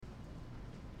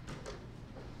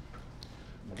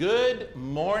Good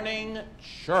morning,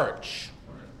 church.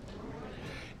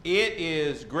 It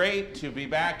is great to be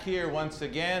back here once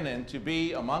again and to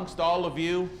be amongst all of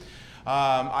you.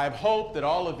 I hope that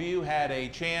all of you had a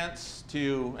chance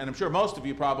to, and I'm sure most of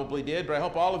you probably did, but I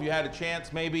hope all of you had a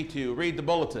chance maybe to read the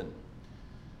bulletin.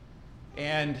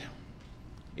 And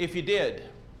if you did,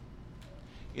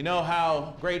 you know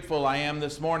how grateful I am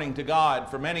this morning to God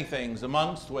for many things,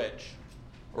 amongst which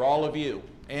are all of you,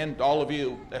 and all of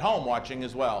you at home watching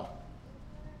as well.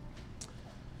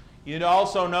 You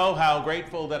also know how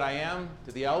grateful that I am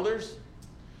to the elders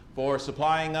for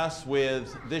supplying us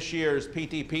with this year's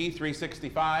PTP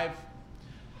 365.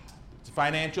 It's a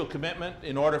financial commitment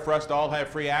in order for us to all have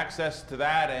free access to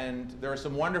that, and there are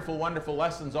some wonderful, wonderful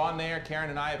lessons on there. Karen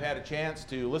and I have had a chance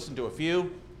to listen to a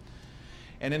few.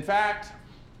 And in fact,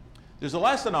 there's a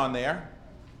lesson on there,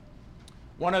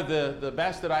 one of the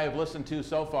best that I have listened to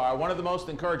so far, one of the most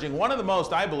encouraging, one of the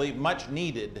most, I believe, much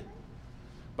needed,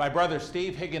 by Brother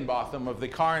Steve Higginbotham of the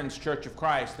Carnes Church of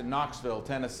Christ in Knoxville,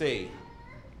 Tennessee.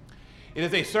 It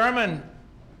is a sermon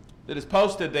that is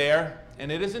posted there,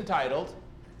 and it is entitled,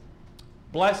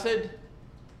 Blessed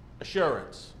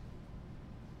Assurance.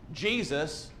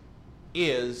 Jesus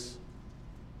is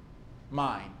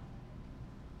mine.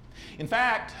 In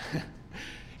fact,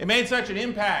 it made such an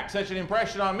impact, such an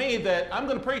impression on me that I'm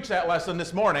going to preach that lesson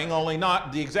this morning, only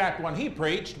not the exact one he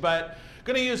preached, but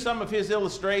going to use some of his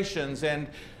illustrations,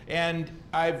 and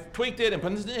I've tweaked it and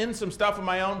put in some stuff of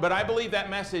my own, but I believe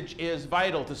that message is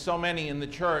vital to so many in the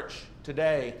church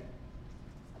today.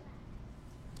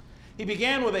 He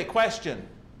began with a question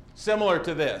similar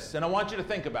to this, and I want you to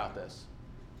think about this.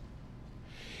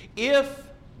 If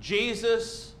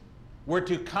Jesus were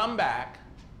to come back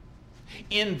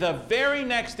in the very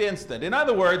next instant, in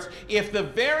other words, if the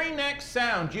very next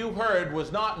sound you heard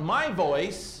was not my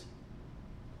voice,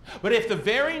 but if the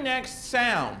very next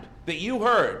sound that you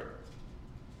heard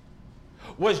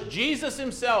was Jesus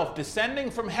himself descending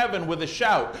from heaven with a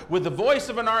shout, with the voice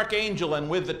of an archangel and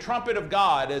with the trumpet of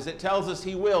God, as it tells us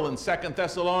he will in 2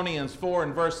 Thessalonians 4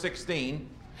 and verse 16,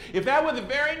 if that were the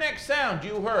very next sound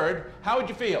you heard, how would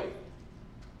you feel?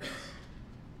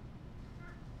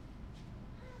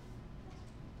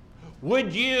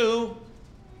 Would you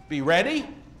be ready?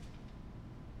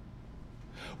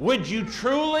 Would you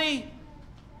truly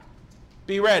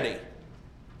be ready?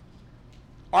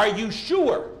 Are you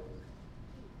sure?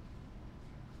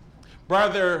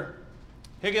 Brother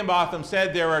Higginbotham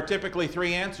said there are typically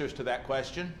three answers to that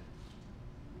question.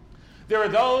 There are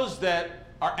those that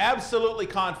are absolutely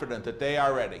confident that they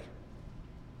are ready.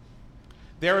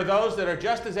 There are those that are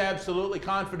just as absolutely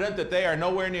confident that they are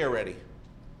nowhere near ready.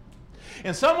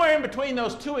 And somewhere in between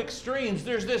those two extremes,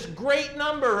 there's this great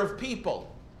number of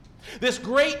people. This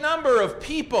great number of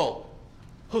people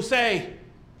who say,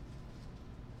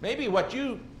 maybe what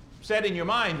you said in your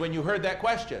mind when you heard that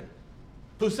question,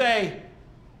 who say,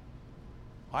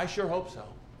 I sure hope so.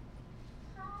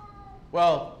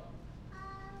 Well,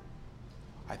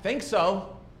 I think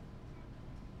so.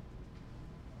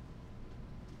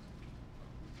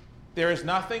 There is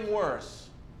nothing worse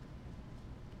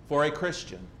for a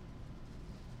Christian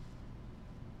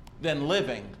than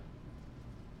living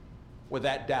with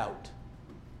that doubt,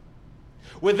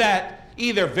 with that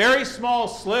either very small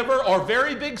sliver or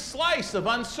very big slice of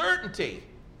uncertainty.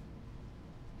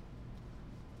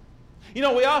 You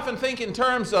know, we often think in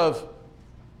terms of,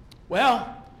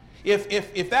 well,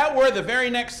 if that were the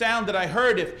very next sound that I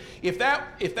heard, if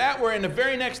that were in the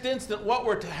very next instant, what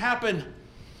were to happen?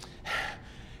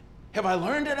 Have I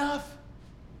learned enough?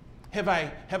 Have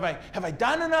I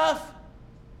done enough?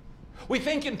 We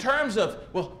think in terms of,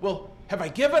 well, have I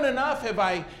given enough? Have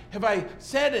I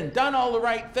said and done all the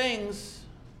right things?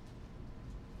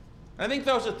 And I think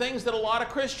those are things that a lot of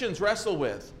Christians wrestle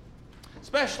with,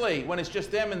 especially when it's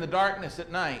just them in the darkness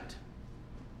at night.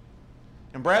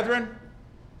 And brethren,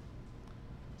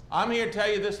 I'm here to tell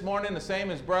you this morning the same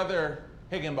as Brother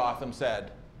Higginbotham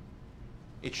said.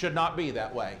 It should not be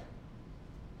that way.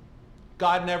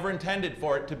 God never intended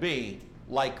for it to be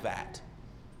like that.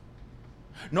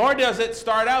 Nor does it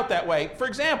start out that way. For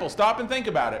example, stop and think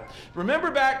about it.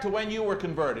 Remember back to when you were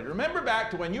converted. Remember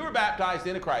back to when you were baptized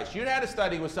into Christ. You'd had a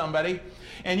study with somebody,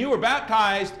 and you were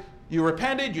baptized, you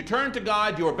repented, you turned to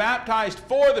God, you were baptized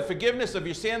for the forgiveness of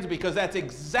your sins, because that's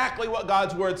exactly what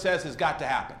God's Word says has got to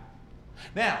happen.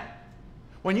 Now,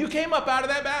 when you came up out of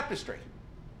that baptistry,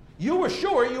 you were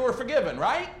sure you were forgiven,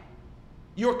 right?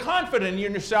 You were confident in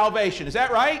your salvation. Is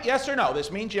that right? Yes or no?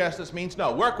 This means yes, this means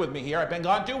no. Work with me here. I've been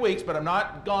gone 2 weeks, but I'm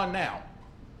not gone now.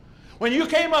 When you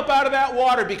came up out of that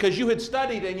water because you had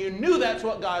studied and you knew that's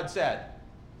what God said,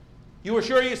 you were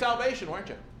sure of your salvation, weren't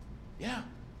you? Yeah.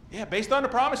 Yeah, based on the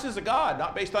promises of God,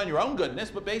 not based on your own goodness,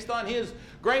 but based on His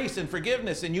grace and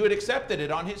forgiveness, and you had accepted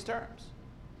it on His terms.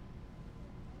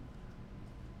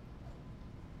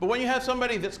 But when you have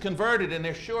somebody that's converted and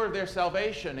they're sure of their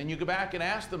salvation, and you go back and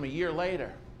ask them a year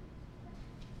later,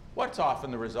 what's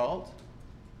often the result?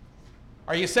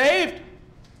 Are you saved?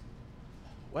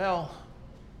 Well,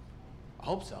 I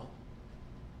hope so.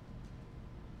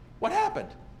 What happened?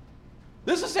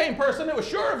 This is the same person that was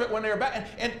sure of it when they were back.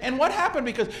 And what happened?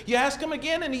 Because you ask them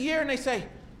again in a year and they say,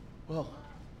 well,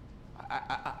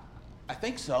 I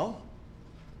think so.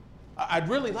 I'd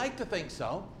really like to think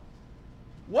so.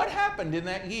 What happened in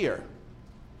that year?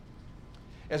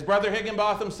 As Brother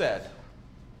Higginbotham said,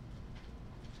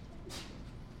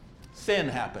 sin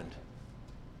happened.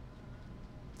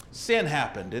 Sin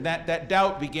happened, and that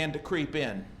doubt began to creep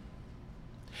in.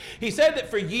 He said that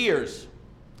for years,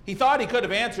 he thought he could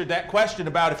have answered that question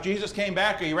about if Jesus came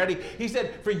back, are you ready? He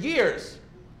said, for years,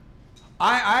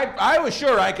 I was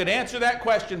sure I could answer that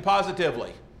question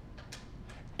positively.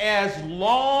 As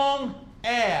long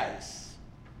as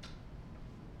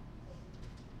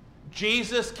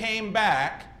Jesus came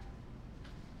back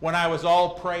when I was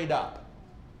all prayed up.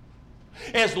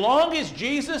 As long as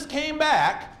Jesus came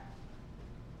back,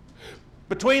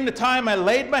 between the time I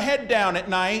laid my head down at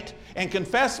night and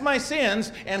confessed my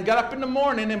sins and got up in the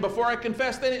morning and before I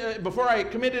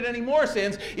committed any more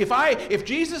sins, if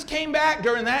Jesus came back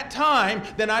during that time,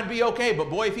 then I'd be okay. But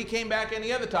boy, if he came back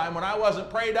any other time when I wasn't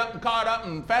prayed up and caught up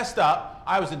and fessed up,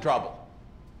 I was in trouble.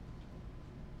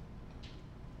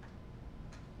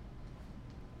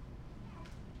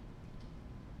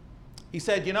 He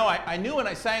said, you know, I knew when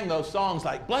I sang those songs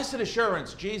like, Blessed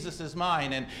Assurance, Jesus is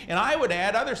mine. And I would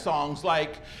add other songs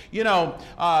like, you know,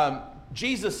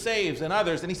 Jesus Saves and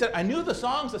others. And he said, I knew the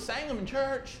songs, I sang them in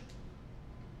church.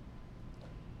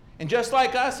 And just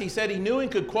like us, he said he knew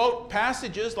and could quote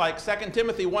passages like 2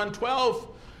 Timothy 1:12,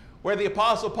 where the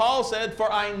Apostle Paul said, For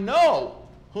I know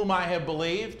whom I have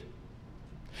believed,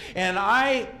 and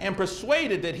I am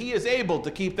persuaded that he is able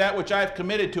to keep that which I have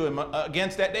committed to him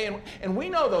against that day. And we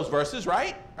know those verses,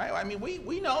 right? I mean,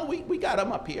 we know, we got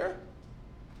them up here.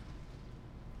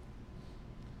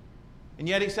 And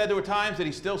yet he said there were times that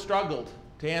he still struggled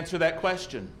to answer that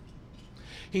question.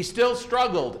 He still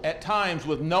struggled at times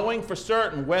with knowing for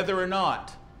certain whether or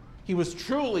not he was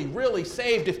truly, really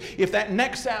saved if that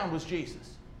next sound was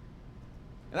Jesus.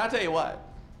 And I'll tell you what,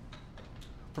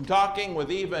 from talking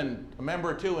with even a member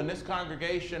or two in this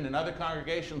congregation and other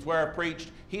congregations where I preached,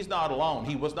 he's not alone.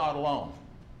 He was not alone.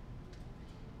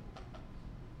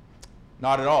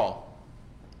 Not at all.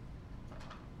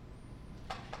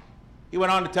 He went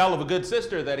on to tell of a good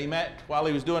sister that he met while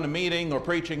he was doing a meeting or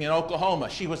preaching in Oklahoma.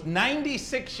 She was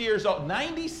 96 years old.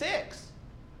 96!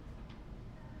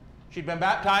 She'd been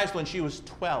baptized when she was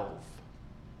 12.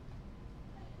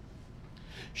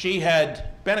 She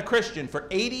had been a Christian for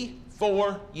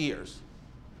 84 years.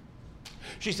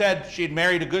 She said she'd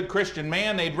married a good Christian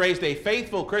man. They'd raised a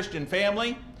faithful Christian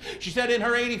family. She said in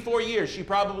her 84 years, she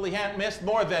probably hadn't missed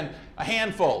more than a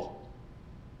handful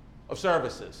of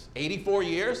services. 84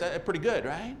 years, that's pretty good,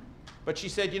 right? But she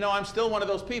said, you know, I'm still one of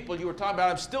those people you were talking about.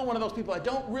 I'm still one of those people I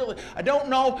don't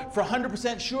know for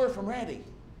 100% sure if I'm ready.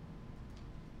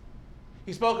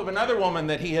 He spoke of another woman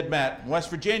that he had met in West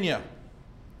Virginia.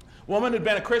 A woman who'd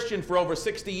been a Christian for over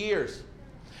 60 years.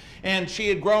 And she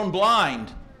had grown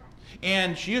blind.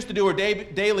 And she used to do her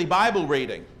daily Bible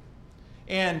reading.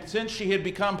 And since she had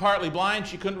become partly blind,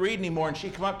 she couldn't read anymore. And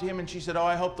she'd come up to him and she said, oh,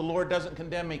 I hope the Lord doesn't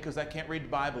condemn me because I can't read the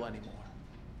Bible anymore.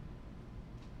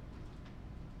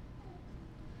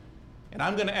 And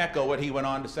I'm going to echo what he went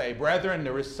on to say. Brethren,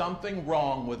 there is something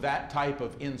wrong with that type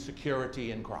of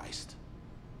insecurity in Christ.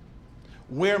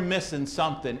 We're missing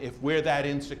something if we're that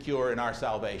insecure in our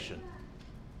salvation.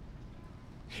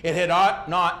 It had ought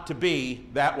not to be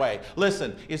that way.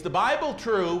 Listen, is the Bible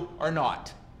true or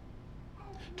not?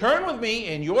 Turn with me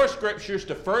in your scriptures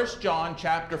to 1 John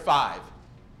chapter 5.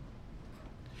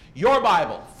 Your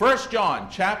Bible, 1 John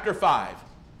chapter 5.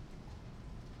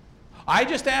 I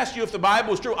just asked you if the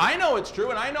Bible is true. I know it's true,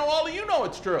 and I know all of you know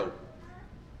it's true.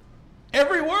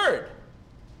 Every word.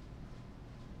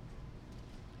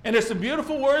 And there's some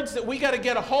beautiful words that we got to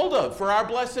get a hold of for our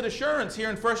blessed assurance here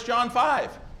in 1 John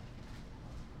 5.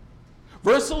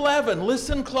 Verse 11,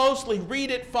 listen closely,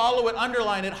 read it, follow it,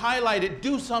 underline it, highlight it,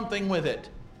 do something with it.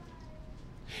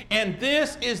 And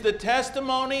this is the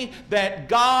testimony that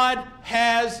God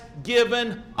has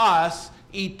given us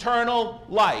eternal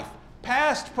life,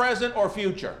 past, present, or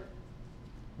future.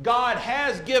 God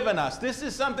has given us. This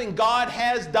is something God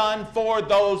has done for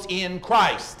those in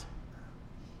Christ.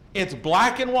 It's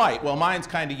black and white. Well, mine's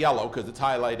kind of yellow because it's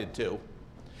highlighted too.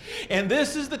 And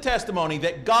this is the testimony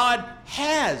that God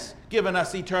has given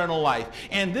us eternal life.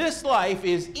 And this life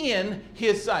is in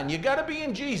His Son. You got to be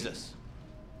in Jesus.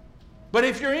 But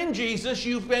if you're in Jesus,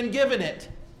 you've been given it.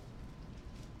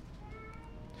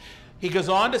 He goes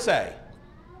on to say,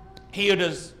 he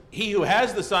who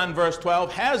has the Son, verse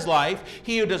 12, has life.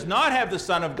 He who does not have the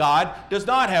Son of God does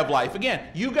not have life. Again,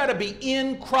 you got to be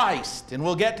in Christ, and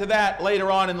we'll get to that later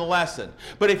on in the lesson.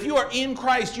 But if you are in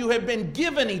Christ, you have been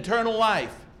given eternal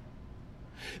life.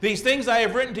 These things I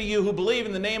have written to you who believe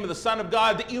in the name of the Son of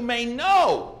God, that you may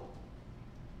know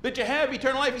that you have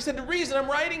eternal life. He said, the reason I'm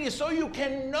writing is so you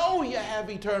can know you have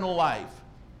eternal life,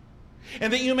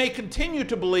 and that you may continue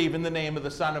to believe in the name of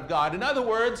the Son of God. In other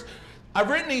words, I've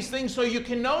written these things so you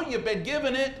can know you've been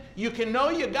given it, you can know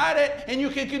you got it, and you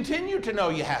can continue to know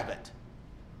you have it.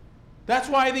 That's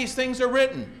why these things are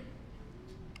written.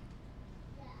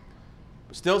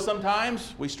 But still,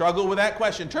 sometimes we struggle with that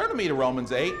question. Turn to me to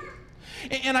Romans 8.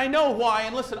 And I know why.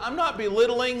 And listen, I'm not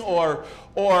belittling or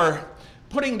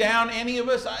putting down any of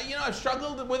us. I've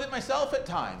struggled with it myself at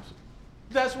times.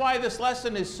 That's why this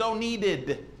lesson is so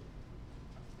needed.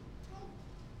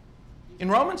 In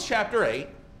Romans chapter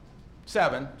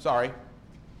 7,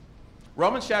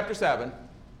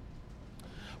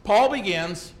 Paul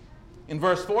begins in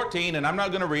verse 14, and I'm not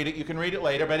going to read it, you can read it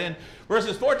later, but in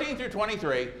verses 14 through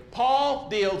 23, Paul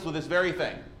deals with this very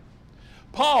thing.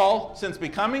 Paul, since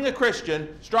becoming a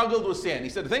Christian, struggled with sin. He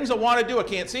said, the things I want to do, I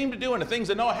can't seem to do, and the things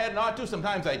I know I had not to,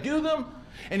 sometimes I do them.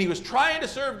 And he was trying to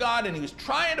serve God, and he was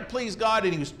trying to please God,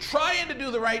 and he was trying to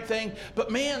do the right thing.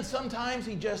 But man, sometimes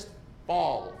he just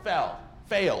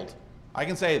failed. I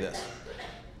can say this.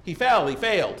 He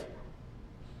failed.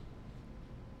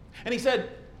 And he said,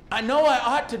 I know I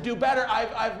ought to do better.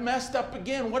 I've messed up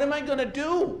again. What am I going to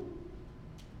do?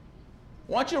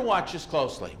 I want you to watch this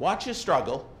closely. Watch his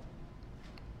struggle.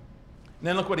 And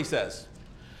then look what he says.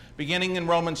 Beginning in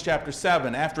Romans chapter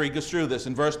 7, after he goes through this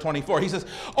in verse 24, he says,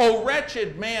 "Oh,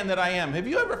 wretched man that I am." Have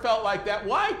you ever felt like that?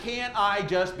 Why can't I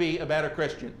just be a better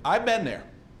Christian? I've been there.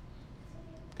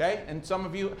 Okay? And some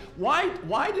of you, why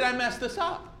did I mess this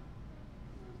up?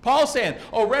 Paul's saying,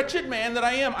 "Oh, wretched man that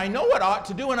I am. I know what I ought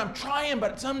to do, and I'm trying,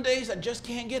 but some days I just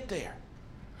can't get there.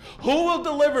 Who will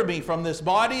deliver me from this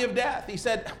body of death?" He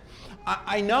said,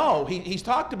 I know. He's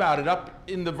talked about it up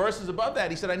in the verses above that.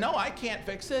 He said, I know I can't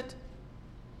fix it.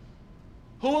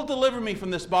 Who will deliver me from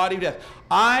this body of death?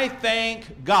 I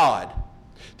thank God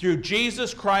through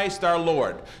Jesus Christ our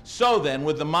Lord. So then,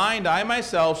 with the mind I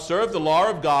myself serve the law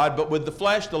of God, but with the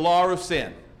flesh the law of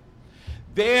sin.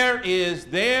 There is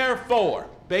therefore,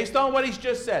 based on what he's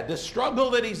just said, the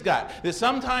struggle that he's got, that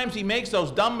sometimes he makes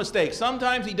those dumb mistakes,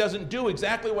 sometimes he doesn't do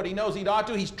exactly what he knows he ought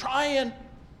to, he's trying.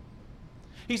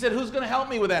 He said, who's going to help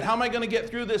me with that? How am I going to get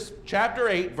through this? Chapter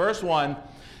 8, verse 1,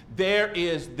 there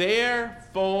is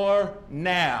therefore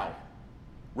now,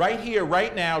 right here,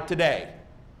 right now, today.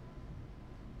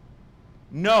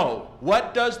 No.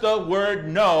 What does the word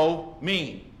no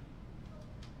mean?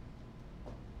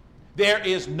 There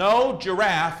is no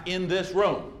giraffe in this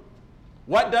room.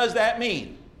 What does that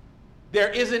mean? There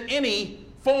isn't any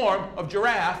form of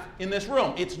giraffe in this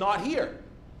room. It's not here.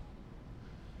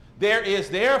 There is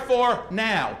therefore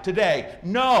now, today,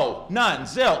 no, none,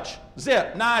 zilch,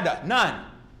 zip, nada, none.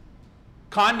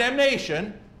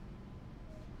 Condemnation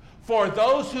for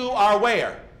those who are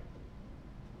where?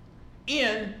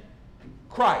 In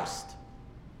Christ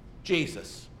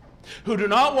Jesus. Who do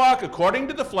not walk according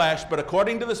to the flesh, but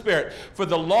according to the Spirit. For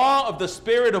the law of the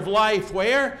Spirit of life,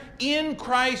 where? In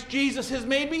Christ Jesus has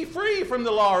made me free from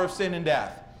the law of sin and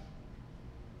death.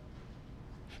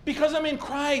 Because I'm in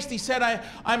Christ, he said,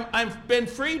 I've been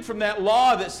freed from that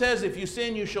law that says if you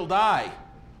sin, you shall die.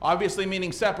 Obviously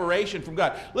meaning separation from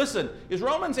God. Listen, is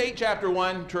Romans 8 chapter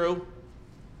 1 true?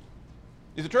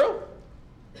 Is it true?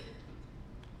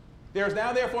 There is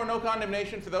now therefore no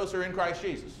condemnation for those who are in Christ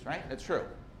Jesus, right? That's true.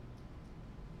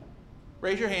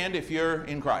 Raise your hand if you're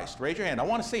in Christ. Raise your hand. I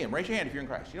want to see him. Raise your hand if you're in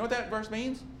Christ. You know what that verse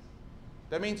means?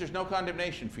 That means there's no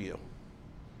condemnation for you.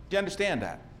 Do you understand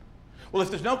that? Well, if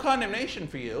there's no condemnation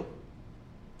for you,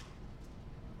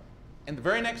 and the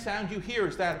very next sound you hear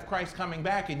is that of Christ coming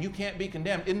back and you can't be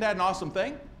condemned, isn't that an awesome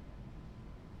thing?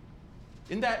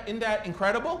 Isn't that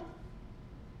incredible?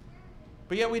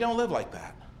 But yet we don't live like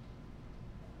that.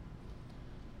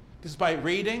 Because by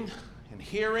reading and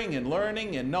hearing and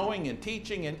learning and knowing and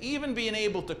teaching and even being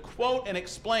able to quote and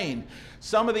explain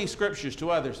some of these scriptures to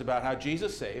others about how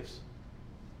Jesus saves,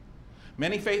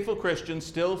 many faithful Christians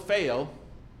still fail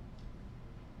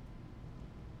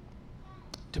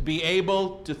to be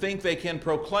able to think they can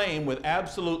proclaim with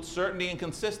absolute certainty and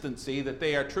consistency that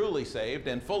they are truly saved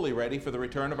and fully ready for the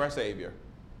return of our Savior.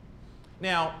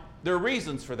 Now, there are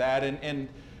reasons for that, and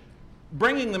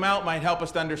bringing them out might help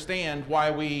us to understand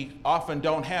why we often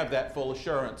don't have that full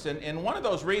assurance. And one of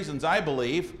those reasons, I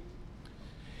believe,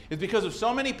 is because of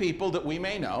so many people that we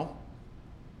may know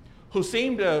who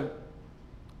seem to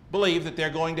believe that they're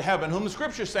going to heaven, whom the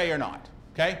scriptures say are not,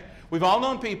 okay? We've all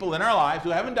known people in our lives who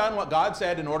haven't done what God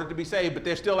said in order to be saved, but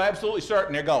they're still absolutely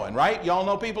certain they're going, right? You all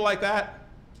know people like that?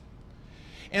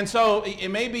 And so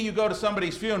maybe you go to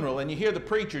somebody's funeral and you hear the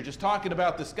preacher just talking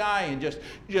about this guy and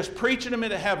just preaching him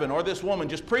into heaven, or this woman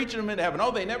just preaching him into heaven.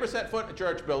 Oh, they never set foot in a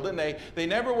church building. They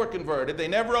never were converted. They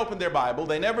never opened their Bible.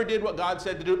 They never did what God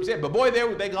said to do. But boy,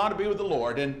 they gone to be with the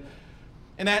Lord. And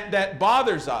that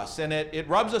bothers us, and it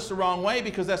rubs us the wrong way,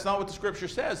 because that's not what the Scripture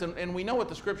says. And we know what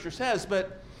the Scripture says,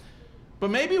 but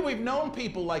maybe we've known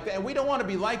people like that, and we don't want to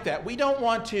be like that. We don't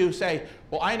want to say,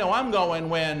 well, I know I'm going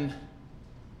when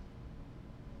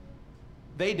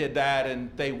they did that and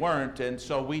they weren't, and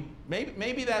so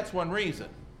maybe that's one reason.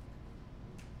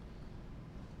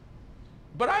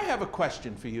 But I have a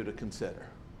question for you to consider.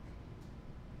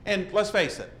 And let's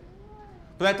face it,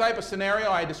 for that type of scenario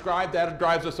I described, that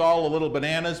drives us all a little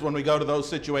bananas when we go to those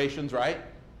situations, right?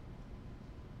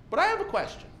 But I have a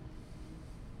question.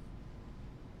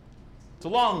 It's a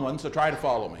long one, so try to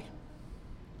follow me.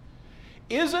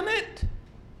 Isn't it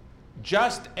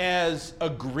just as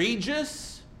egregious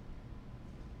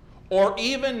or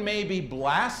even maybe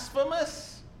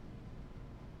blasphemous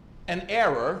an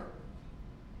error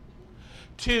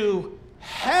to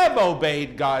have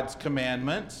obeyed God's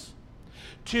commandments,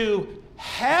 to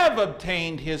have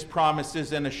obtained his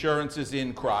promises and assurances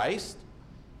in Christ,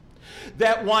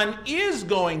 that one is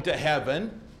going to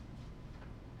heaven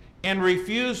and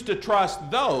refuse to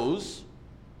trust those,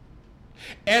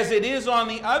 as it is, on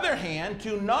the other hand,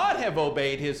 to not have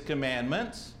obeyed his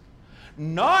commandments,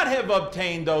 not have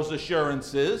obtained those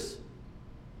assurances,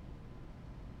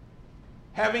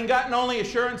 having gotten only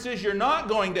assurances you're not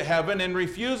going to heaven and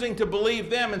refusing to believe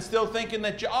them and still thinking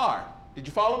that you are. Did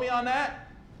you follow me on that?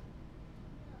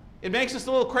 It makes us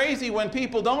a little crazy when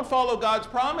people don't follow God's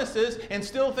promises and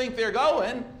still think they're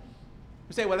going.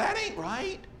 We say, well, that ain't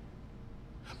right.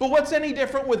 But what's any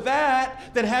different with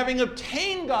that than having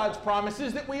obtained God's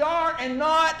promises that we are, and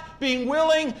not being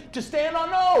willing to stand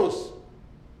on those?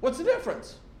 What's the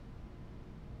difference?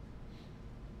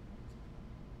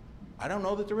 I don't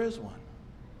know that there is one.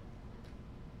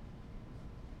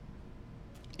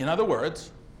 In other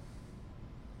words,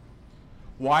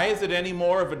 why is it any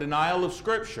more of a denial of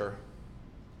Scripture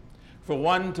for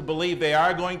one to believe they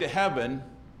are going to heaven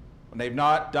when they've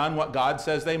not done what God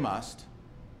says they must,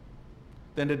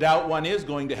 than to doubt one is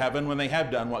going to heaven when they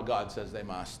have done what God says they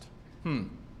must?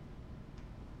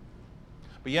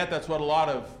 But yet that's what a lot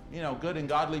of, good and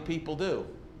godly people do.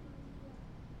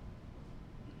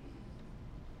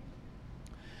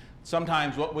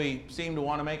 Sometimes what we seem to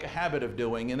want to make a habit of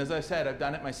doing, and as I said, I've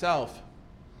done it myself,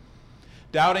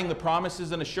 doubting the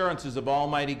promises and assurances of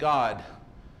Almighty God,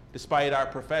 despite our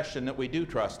profession that we do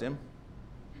trust him.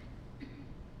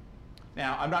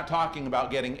 Now, I'm not talking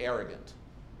about getting arrogant.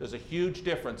 There's a huge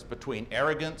difference between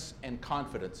arrogance and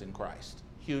confidence in Christ.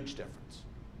 Huge difference.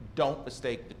 Don't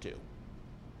mistake the two.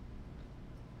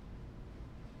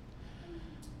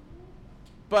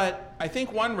 But I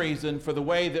think one reason for the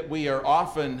way that we are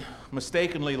often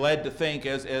mistakenly led to think,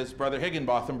 as Brother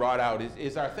Higginbotham brought out,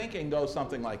 is our thinking goes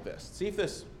something like this. See if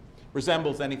this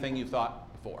resembles anything you've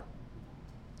thought before.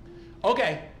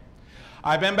 Okay,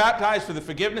 I've been baptized for the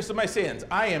forgiveness of my sins.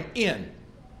 I am in.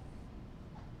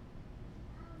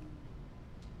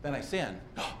 Then I sin.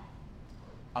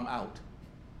 I'm out.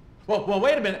 Well,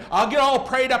 wait a minute. I'll get all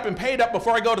prayed up and paid up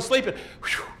before I go to sleep, and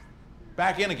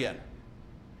back in again.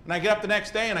 And I get up the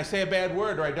next day and I say a bad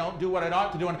word, or I don't do what I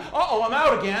ought to do, and uh-oh, I'm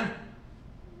out again.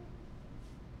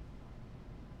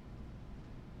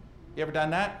 You ever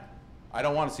done that? I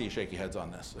don't want to see you shake your heads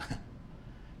on this.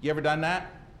 You ever done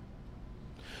that?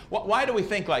 Why do we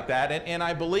think like that? And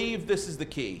I believe this is the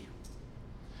key.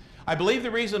 I believe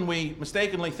the reason we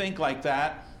mistakenly think like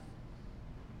that,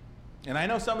 and I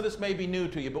know some of this may be new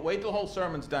to you, but wait till the whole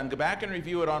sermon's done. Go back and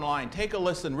review it online. Take a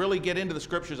listen. Really get into the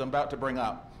scriptures I'm about to bring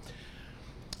up.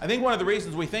 I think one of the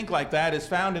reasons we think like that is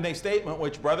found in a statement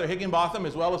which Brother Higginbotham,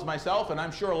 as well as myself, and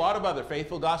I'm sure a lot of other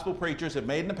faithful gospel preachers have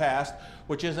made in the past,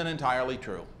 which isn't entirely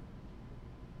true.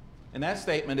 And that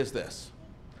statement is this: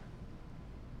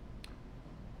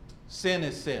 sin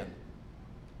is sin.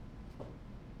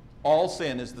 All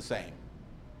sin is the same.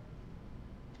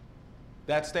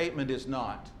 That statement is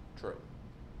not true.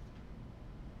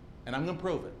 And I'm going to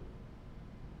prove it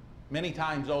many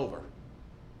times over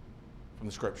from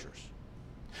the scriptures.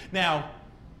 Now,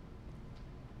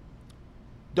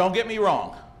 Don't get me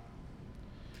wrong.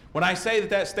 When I say that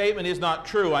that statement is not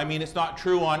true, I mean it's not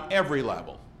true on every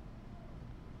level.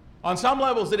 On some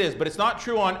levels it is, but it's not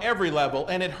true on every level,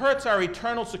 and it hurts our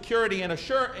eternal security and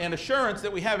assurance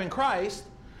that we have in Christ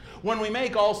when we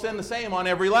make all sin the same on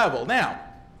every level. Now,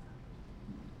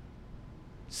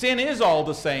 sin is all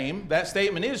the same. That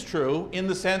statement is true in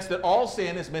the sense that all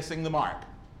sin is missing the mark.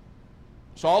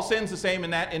 So all sin's the same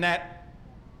in that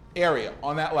area,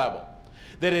 on that level,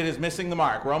 that it is missing the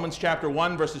mark. Romans chapter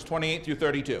 1, verses 28 through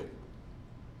 32.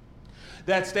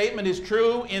 That statement is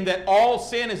true in that all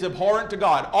sin is abhorrent to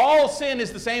God. All sin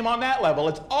is the same on that level.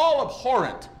 It's all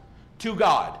abhorrent to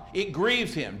God. It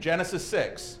grieves him. Genesis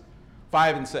 6,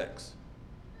 5 and 6.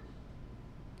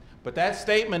 But that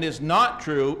statement is not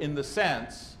true in the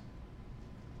sense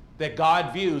that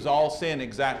God views all sin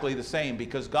exactly the same,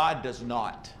 because God does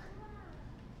not.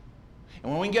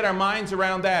 And when we can get our minds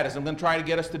around that, as I'm going to try to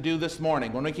get us to do this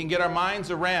morning, when we can get our minds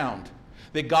around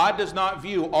that God does not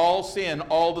view all sin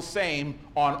all the same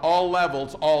on all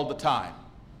levels all the time,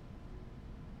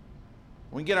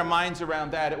 when we get our minds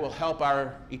around that, it will help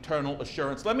our eternal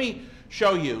assurance. Let me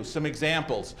show you some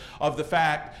examples of the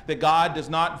fact that God does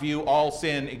not view all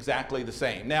sin exactly the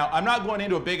same. Now, I'm not going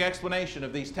into a big explanation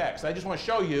of these texts. I just want to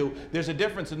show you there's a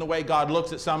difference in the way God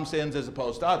looks at some sins as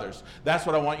opposed to others. That's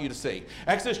what I want you to see.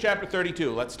 Exodus chapter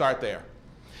 32, let's start there.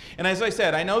 And as I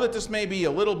said, I know that this may be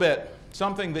a little bit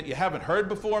something that you haven't heard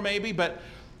before maybe, but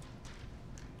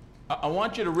I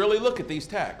want you to really look at these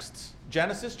texts.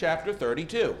 Genesis chapter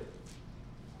 32.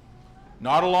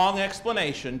 Not a long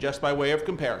explanation, just by way of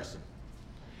comparison.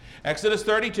 Exodus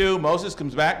 32, Moses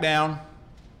comes back down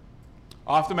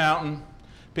off the mountain.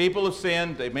 People have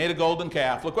sinned. They've made a golden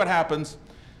calf. Look what happens.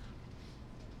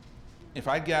 If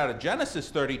I get out of Genesis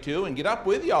 32 and get up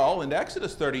with y'all into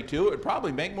Exodus 32, it would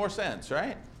probably make more sense,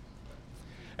 right?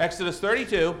 Exodus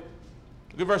 32, look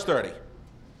at verse 30.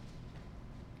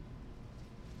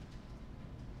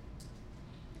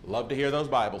 Love to hear those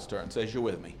Bibles turn, says you're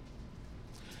with me.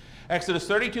 Exodus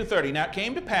 32:30. Now it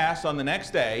came to pass on the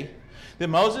next day that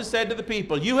Moses said to the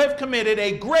people, "You have committed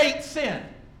a great sin."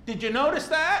 Did you notice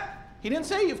that? He didn't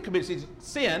say you've committed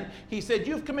sin. He said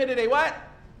you've committed a what?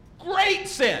 Great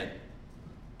sin.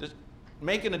 Just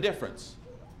making a difference.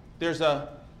 There's a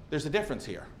difference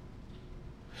here.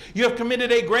 You have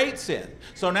committed a great sin.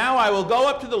 So now I will go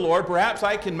up to the Lord. Perhaps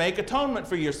I can make atonement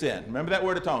for your sin. Remember that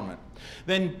word, atonement.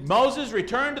 Then Moses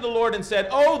returned to the Lord and said,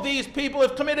 "Oh, these people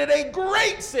have committed a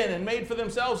great sin and made for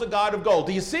themselves a god of gold."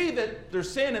 Do you see that there's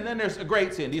sin and then there's a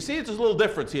great sin? Do you see there's a little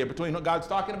difference here between what God's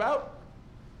talking about?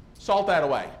 Salt that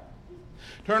away.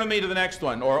 Turn with me to the next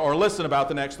one, or listen about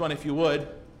the next one if you would.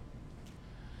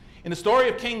 In the story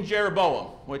of King Jeroboam,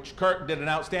 which Kirk did an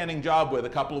outstanding job with a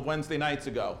couple of Wednesday nights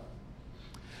ago,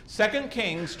 2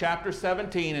 Kings chapter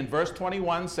 17 and verse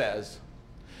 21 says,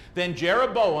 "Then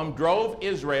Jeroboam drove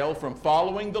Israel from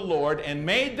following the Lord and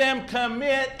made them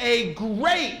commit a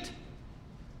great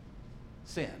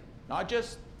sin." Not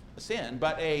just a sin,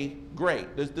 but a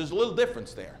great. There's a little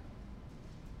difference there.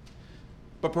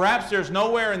 But perhaps there's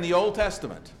nowhere in the Old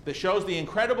Testament that shows the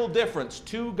incredible difference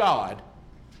to God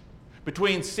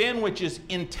between sin which is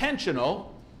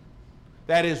intentional,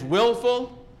 that is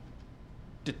willful,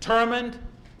 determined,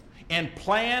 and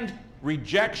planned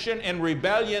rejection and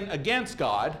rebellion against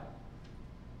God,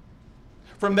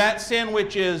 from that sin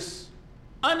which is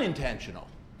unintentional.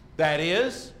 That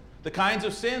is, the kinds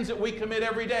of sins that we commit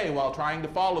every day while trying to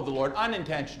follow the Lord.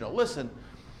 Unintentional. Listen,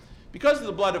 because of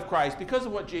the blood of Christ, because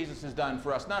of what Jesus has done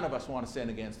for us, none of us want to sin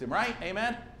against him, right?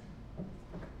 Amen?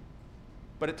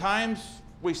 But at times,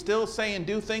 we still say and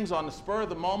do things on the spur of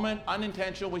the moment,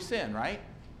 unintentional, we sin, right?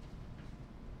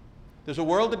 There's a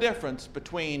world of difference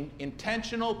between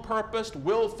intentional, purposed,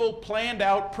 willful, planned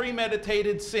out,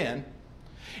 premeditated sin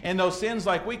and those sins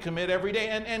like we commit every day.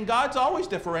 And God's always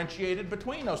differentiated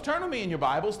between those. Turn with me in your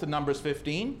Bibles to Numbers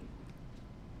 15.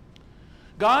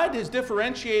 God has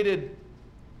differentiated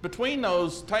between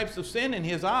those types of sin in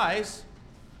his eyes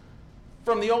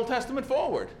from the Old Testament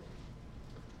forward.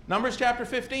 Numbers chapter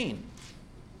 15.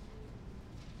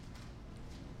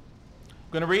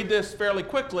 I'm going to read this fairly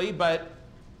quickly, but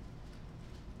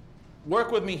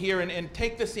work with me here and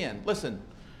take this in. Listen,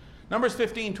 Numbers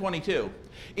 15:22.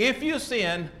 "If you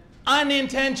sin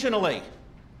unintentionally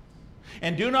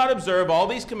and do not observe all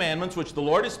these commandments which the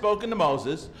Lord has spoken to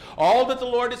Moses, all that the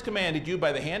Lord has commanded you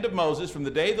by the hand of Moses from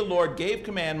the day the Lord gave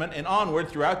commandment and onward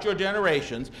throughout your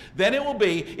generations, then it will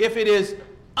be, if it is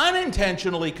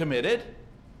unintentionally committed,"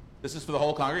 this is for the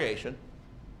whole congregation,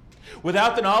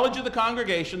 Without the knowledge of the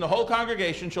congregation, the whole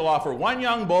congregation shall offer one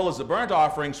young bull as a burnt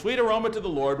offering, sweet aroma to the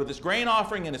Lord, with its grain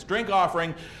offering and its drink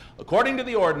offering, according to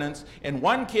the ordinance, and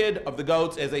one kid of the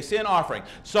goats as a sin offering.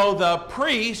 So the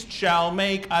priest shall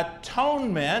make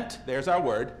atonement, there's our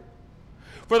word,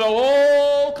 for the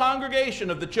whole congregation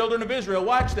of the children of Israel.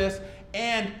 Watch this.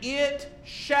 And it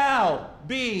shall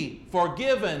be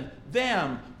forgiven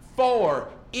them, for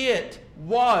it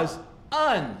was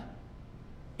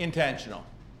unintentional.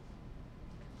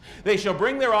 They shall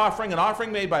bring their offering, an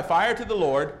offering made by fire to the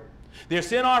Lord, their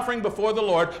sin offering before the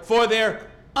Lord. For their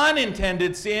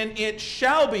unintended sin it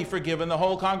shall be forgiven the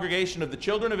whole congregation of the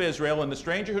children of Israel and the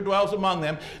stranger who dwells among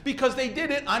them, because they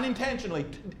did it unintentionally.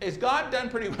 Has God done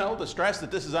pretty well to stress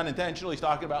that this is unintentional he's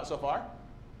talking about so far?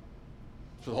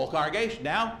 For the whole congregation.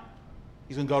 Now,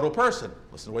 he's going to go to a person.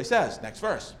 Listen to what he says. Next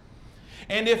verse.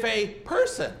 And if a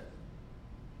person,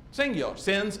 singular,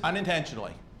 sins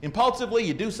unintentionally, impulsively,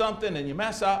 you do something and you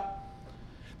mess up,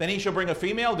 then he shall bring a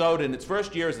female goat in its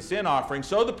first year as a sin offering.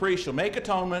 So the priest shall make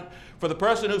atonement for the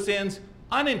person who sins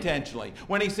unintentionally.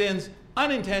 When he sins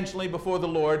unintentionally before the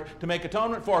Lord, to make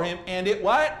atonement for him, and it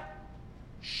what?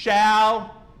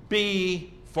 Shall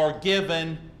be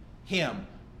forgiven him.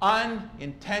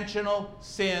 Unintentional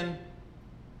sin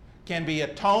can be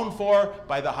atoned for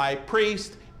by the high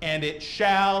priest, and it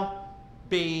shall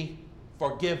be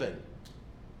forgiven.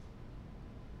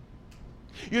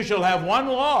 You shall have one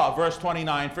law, verse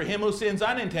 29, for him who sins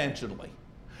unintentionally,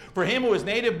 for him who is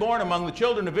native born among the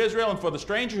children of Israel, and for the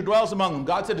stranger who dwells among them.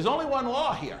 God said there's only one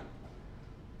law here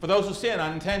for those who sin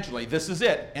unintentionally. This is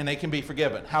it, and they can be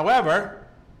forgiven. However,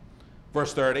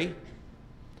 verse 30,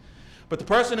 but the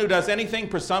person who does anything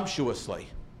presumptuously,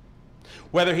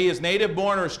 whether he is native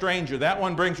born or a stranger, that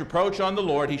one brings reproach on the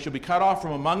Lord. He shall be cut off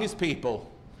from among his people,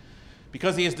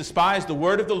 because he has despised the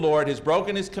word of the Lord, has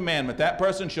broken his commandment. That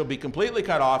person shall be completely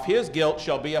cut off. His guilt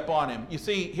shall be upon him. You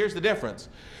see, here's the difference.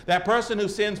 That person who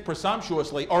sins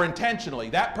presumptuously or intentionally,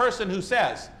 that person who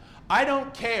says, I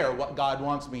don't care what God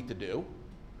wants me to do,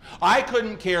 I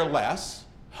couldn't care less,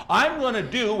 I'm going to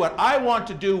do what I want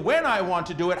to do, when I want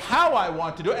to do it, how I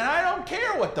want to do it, and I don't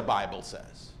care what the Bible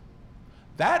says.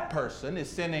 That person is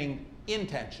sinning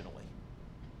intentionally.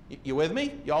 You with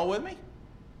me? Y'all with me?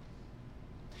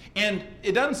 And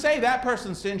it doesn't say that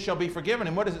person's sin shall be forgiven.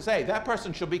 And what does it say? That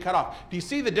person shall be cut off. Do you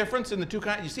see the difference in the two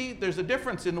kinds? You see, there's a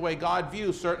difference in the way God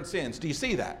views certain sins. Do you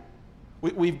see that?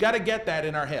 We've got to get that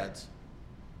in our heads.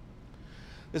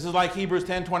 This is like Hebrews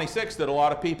 10:26 that a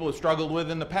lot of people have struggled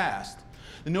with in the past.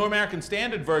 The New American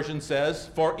Standard Version says,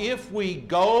 for if we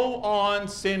go on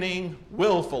sinning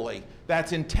willfully,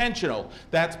 that's intentional,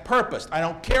 that's purposed. I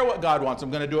don't care what God wants, I'm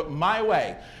going to do it my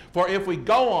way. For if we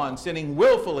go on sinning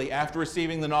willfully after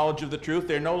receiving the knowledge of the truth,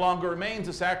 there no longer remains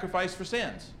a sacrifice for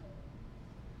sins.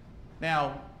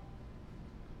 Now,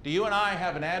 do you and I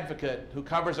have an advocate who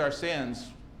covers our sins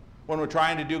when we're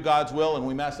trying to do God's will and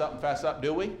we mess up and fess up,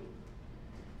 do we?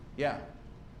 Yeah.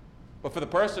 But for the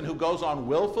person who goes on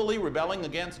willfully rebelling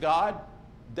against God,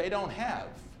 they don't have.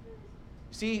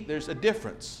 See, there's a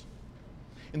difference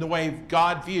in the way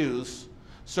God views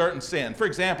certain sin. For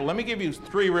example, let me give you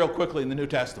three real quickly in the New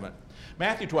Testament.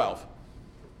 Matthew 12.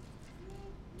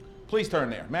 Please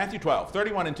turn there. Matthew 12,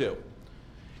 31 and 2.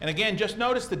 And again, just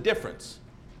notice the difference.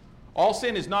 All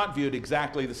sin is not viewed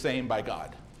exactly the same by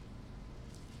God.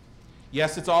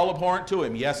 Yes, it's all abhorrent to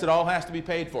him. Yes, it all has to be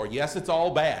paid for. Yes, it's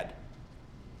all bad.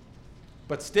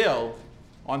 But still,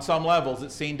 on some levels,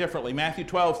 it's seen differently. Matthew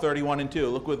 12, 31 and 2.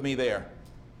 Look with me there.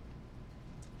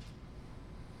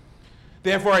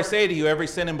 Therefore I say to you, every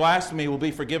sin and blasphemy will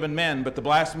be forgiven men, but the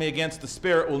blasphemy against the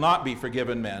Spirit will not be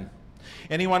forgiven men.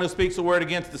 Anyone who speaks a word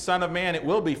against the Son of Man, it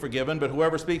will be forgiven, but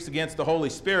whoever speaks against the Holy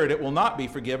Spirit, it will not be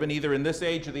forgiven, either in this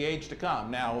age or the age to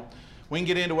come. Now, we can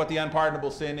get into what the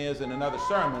unpardonable sin is in another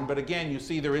sermon, but again, you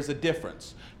see there is a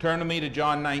difference. Turn to me to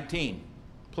John 19,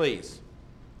 please.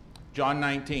 John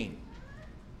 19,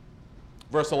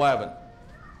 verse 11.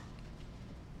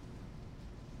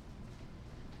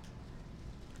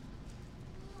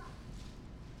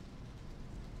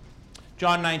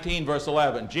 John 19, verse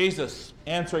 11. Jesus,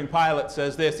 answering Pilate,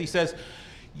 says this. He says,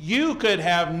 you could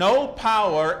have no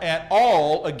power at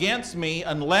all against me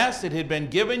unless it had been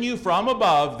given you from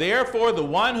above. Therefore, the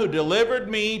one who delivered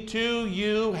me to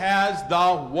you has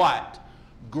the what?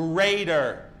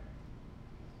 Greater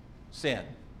sin.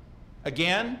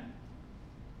 Again,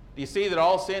 do you see that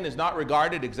all sin is not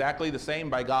regarded exactly the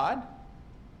same by God?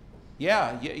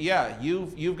 Yeah,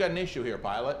 you've got an issue here,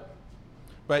 Pilate.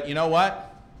 But you know what?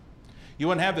 You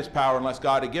wouldn't have this power unless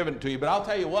God had given it to you. But I'll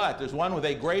tell you what, there's one with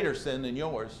a greater sin than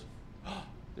yours.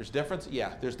 There's difference?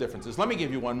 Yeah, there's differences. Let me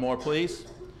give you one more, please.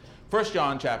 1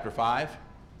 John chapter 5.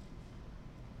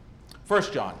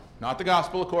 1 John, not the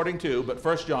Gospel according to, but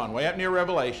 1 John, way up near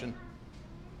Revelation.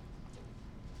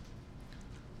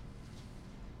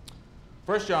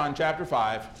 1 John chapter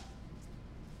 5.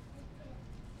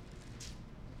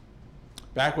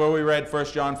 Back where we read 1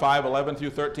 John 5, 11 through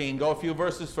 13. Go a few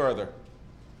verses further.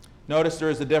 Notice there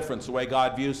is a difference, the way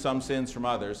God views some sins from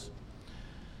others.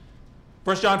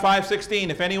 1 John 5,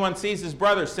 16. If anyone sees his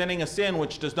brother sinning a sin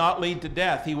which does not lead to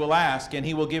death, he will ask, and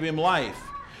he will give him life.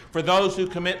 For those who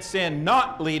commit sin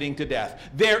not leading to death.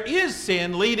 There is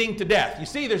sin leading to death. You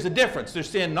see, there's a difference. There's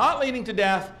sin not leading to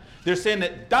death. There's sin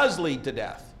that does lead to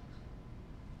death.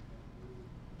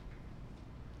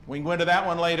 We can go into that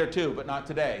one later too, but not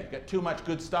today. Got too much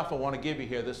good stuff I want to give you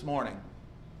here this morning.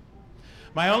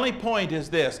 My only point is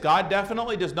this. God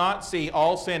definitely does not see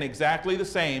all sin exactly the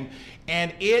same,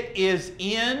 and it is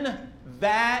in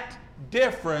that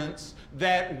difference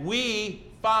that we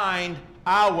find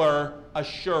our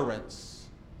assurance.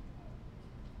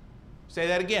 Say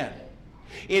that again.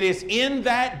 It is in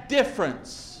that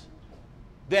difference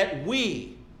that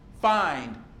we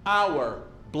find our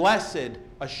blessed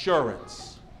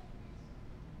assurance.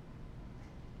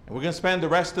 And we're going to spend the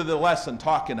rest of the lesson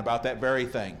talking about that very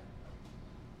thing.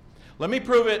 Let me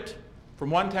prove it from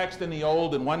one text in the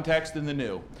Old and one text in the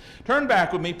New. Turn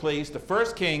back with me, please, to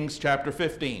 1 Kings chapter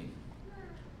 15.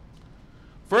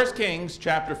 1 Kings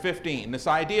chapter 15, this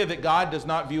idea that God does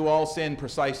not view all sin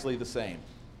precisely the same.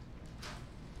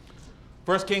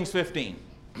 1 Kings 15.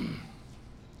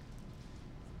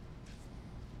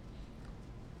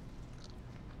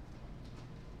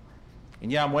 And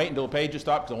yeah, I'm waiting until the pages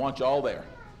stop because I want you all there.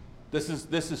 This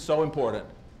is so important.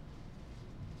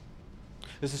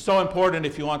 This is so important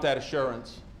if you want that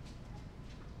assurance.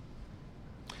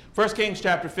 1 Kings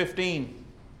chapter 15,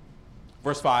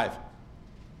 verse 5.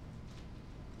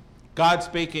 God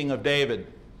speaking of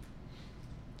David.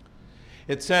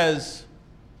 It says,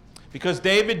 because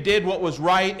David did what was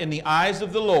right in the eyes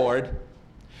of the Lord,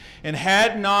 and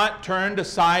had not turned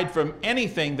aside from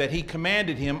anything that he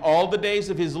commanded him all the days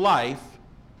of his life,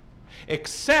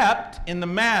 except in the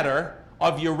matter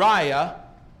of Uriah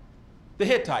the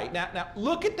Hittite. Now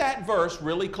look at that verse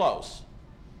really close.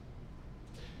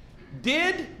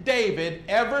 Did David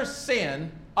ever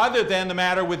sin other than the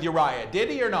matter with Uriah?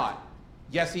 Did he or not?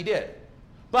 Yes, he did.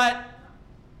 But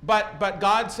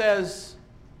God says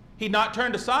he'd not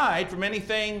turned aside from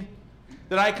anything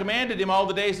that I commanded him all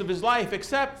the days of his life,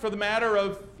 except for the matter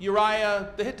of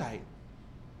Uriah the Hittite.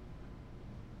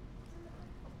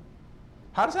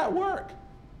 How does that work?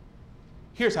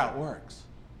 Here's how it works.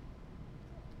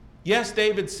 Yes,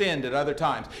 David sinned at other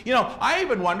times. You know, I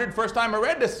even wondered, first time I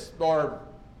read this, or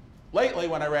lately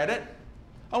when I read it,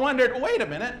 I wondered, wait a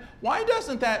minute, why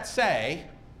doesn't that say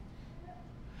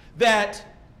that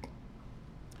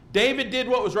David did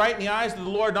what was right in the eyes of the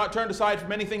Lord, not turned aside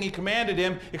from anything he commanded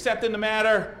him, except in the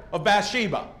matter of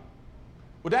Bathsheba?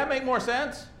 Would that make more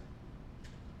sense?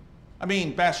 I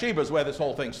mean, Bathsheba is where this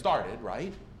whole thing started,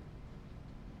 right?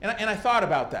 And I thought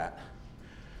about that.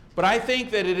 But I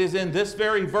think that it is in this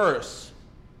very verse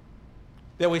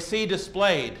that we see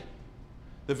displayed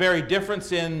the very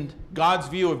difference in God's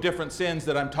view of different sins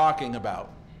that I'm talking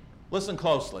about. Listen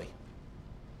closely.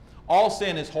 All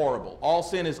sin is horrible. All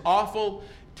sin is awful,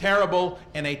 terrible,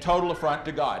 and a total affront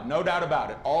to God. No doubt about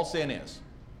it. All sin is.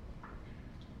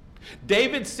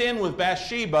 David's sin with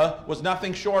Bathsheba was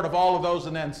nothing short of all of those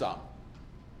and then some.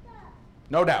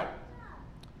 No doubt.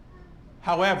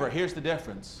 However, here's the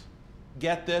difference.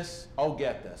 Get this? Oh,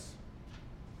 get this.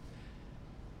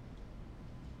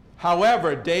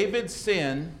 However, David's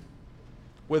sin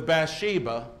with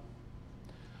Bathsheba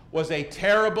was a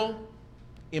terrible,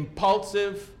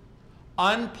 impulsive,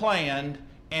 unplanned,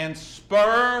 and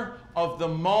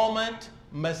spur-of-the-moment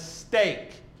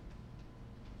mistake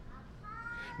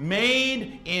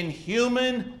made in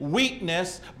human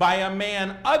weakness by a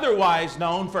man otherwise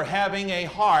known for having a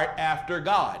heart after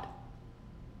God.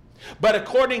 But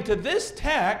according to this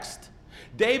text,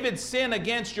 David's sin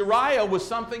against Uriah was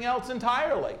something else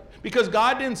entirely. Because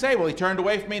God didn't say, well, he turned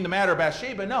away from me in the matter of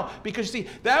Bathsheba. No, because see,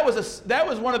 that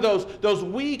was one of those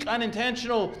weak,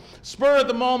 unintentional,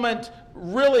 spur-of-the-moment,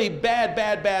 really bad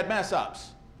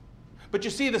mess-ups. But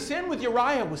you see, the sin with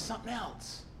Uriah was something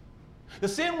else. The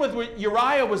sin with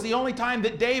Uriah was the only time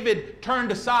that David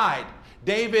turned aside.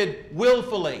 David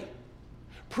willfully,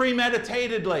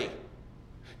 premeditatedly,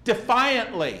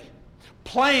 defiantly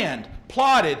planned,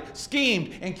 plotted,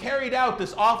 schemed, and carried out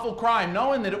this awful crime,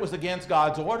 knowing that it was against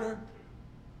God's order.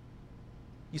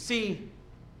 You see,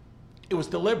 it was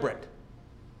deliberate.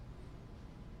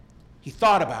 He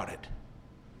thought about it.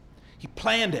 He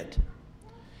planned it.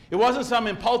 It wasn't some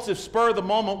impulsive,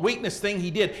 spur-of-the-moment weakness thing he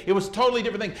did. It was a totally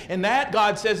different thing. And that,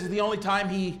 God says, is the only time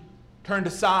he turned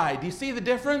aside. Do you see the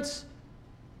difference?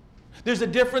 There's a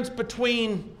difference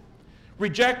between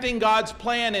rejecting God's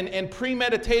plan and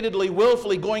premeditatedly,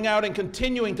 willfully going out and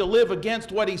continuing to live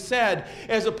against what he said,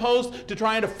 as opposed to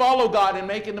trying to follow God and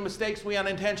making the mistakes we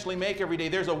unintentionally make every day.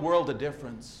 There's a world of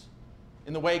difference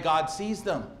in the way God sees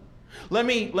them. Let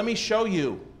me show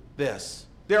you this.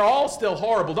 They're all still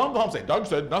horrible. Don't go home and say, Doug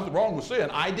said nothing wrong with sin.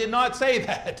 I did not say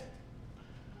that.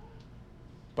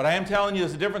 But I am telling you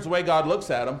there's a difference in the way God looks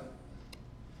at them.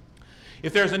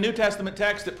 If there's a New Testament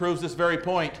text that proves this very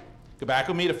point, go back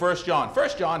with me to 1 John. 1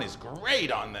 John is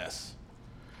great on this.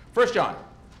 1 John,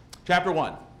 chapter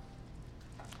 1.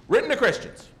 Written to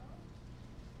Christians.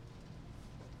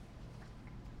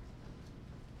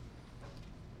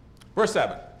 Verse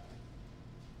 7.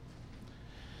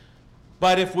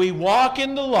 But if we walk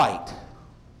in the light,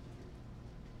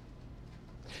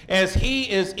 as he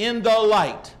is in the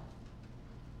light,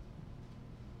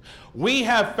 we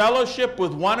have fellowship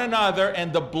with one another,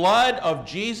 and the blood of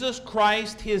Jesus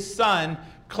Christ, his Son,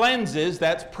 cleanses,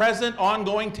 that's present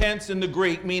ongoing tense in the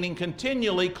Greek, meaning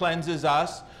continually cleanses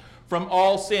us from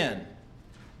all sin.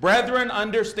 Brethren,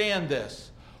 understand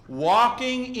this.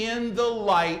 Walking in the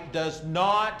light does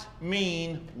not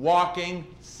mean walking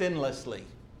sinlessly.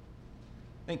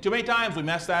 I think too many times we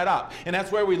mess that up. And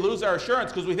that's where we lose our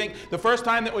assurance, because we think the first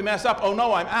time that we mess up, oh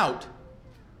no, I'm out.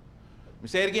 Let me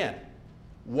say it again.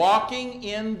 Walking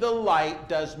in the light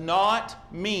does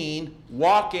not mean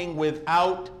walking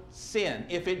without sin.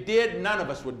 If it did, none of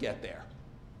us would get there.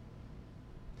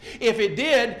 If it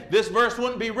did, this verse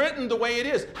wouldn't be written the way it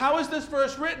is. How is this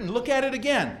verse written? Look at it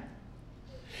again.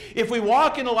 If we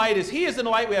walk in the light as he is in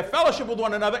the light, we have fellowship with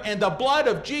one another, and the blood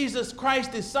of Jesus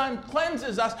Christ, his Son,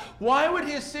 cleanses us. Why would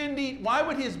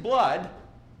his blood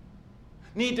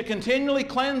need to continually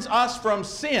cleanse us from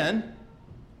sin,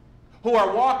 who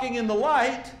are walking in the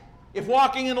light, if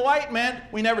walking in the light meant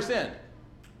we never sinned?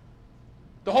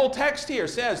 The whole text here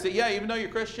says that, yeah, even though you're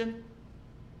Christian,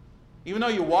 even though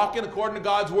you're walking according to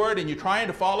God's word and you're trying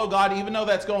to follow God, even though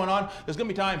that's going on, there's going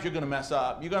to be times you're going to mess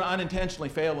up. You're going to unintentionally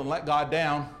fail and let God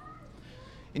down.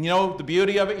 And you know the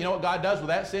beauty of it? You know what God does with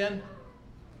that sin?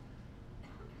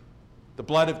 The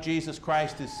blood of Jesus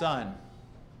Christ, his Son,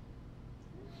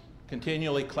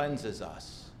 continually cleanses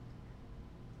us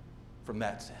from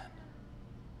that sin.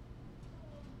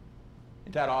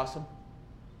 Isn't that awesome?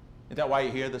 Isn't that why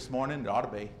you're here this morning? It ought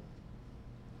to be.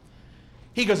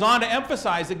 He goes on to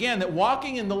emphasize again that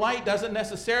walking in the light doesn't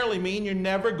necessarily mean you're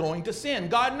never going to sin.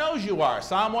 God knows you are.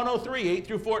 Psalm 103, 8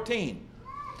 through 14.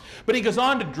 But he goes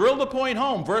on to drill the point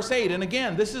home. Verse 8, and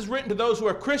again, this is written to those who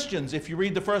are Christians if you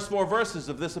read the first 4 verses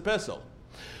of this epistle.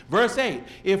 Verse 8,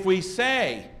 if we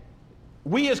say,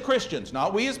 we as Christians,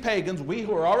 not we as pagans, we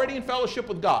who are already in fellowship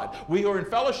with God, we who are in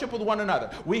fellowship with one another,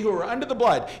 we who are under the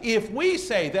blood, if we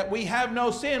say that we have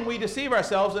no sin, we deceive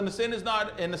ourselves, and the sin is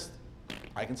not in us.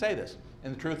 I can say this,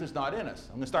 and the truth is not in us.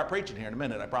 I'm going to start preaching here in a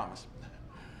minute, I promise.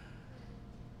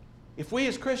 If we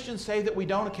as Christians say that we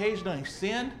don't occasionally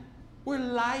sin, we're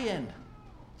lying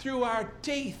through our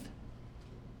teeth.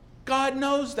 God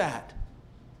knows that.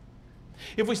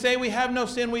 If we say we have no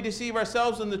sin, we deceive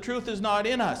ourselves and the truth is not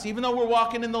in us, even though we're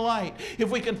walking in the light. If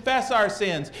we confess our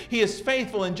sins, he is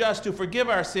faithful and just to forgive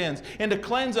our sins and to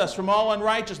cleanse us from all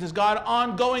unrighteousness. God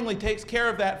ongoingly takes care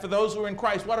of that for those who are in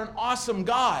Christ. What an awesome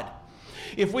God.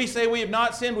 If we say we have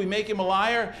not sinned, we make him a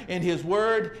liar and his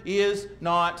word is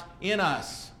not in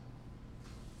us.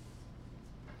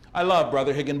 I love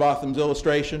Brother Higginbotham's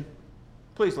illustration.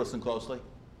 Please listen closely.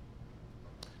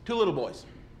 2 little boys,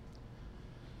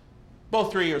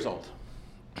 both 3 years old.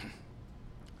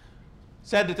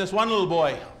 Said that this one little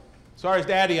boy saw his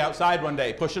daddy outside one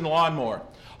day pushing the lawnmower.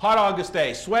 Hot August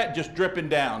day, sweat just dripping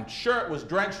down. Shirt was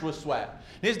drenched with sweat.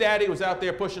 His daddy was out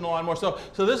there pushing the lawnmower. So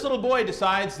this little boy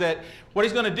decides that what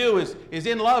he's going to do is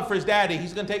in love for his daddy.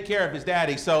 He's going to take care of his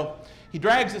daddy. So he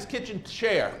drags his kitchen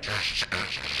chair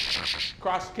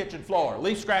across the kitchen floor,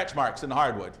 leaves scratch marks in the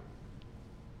hardwood.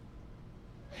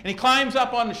 And he climbs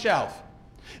up on the shelf.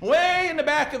 Way in the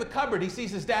back of the cupboard, he sees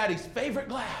his daddy's favorite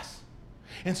glass.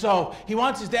 And so he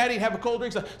wants his daddy to have a cold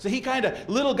drink. So he kind of,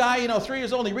 little guy, 3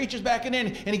 years old, he reaches back in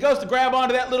and he goes to grab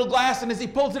onto that little glass, and as he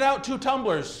pulls it out, 2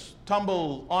 tumblers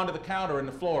tumble onto the counter and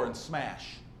the floor and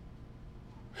smash.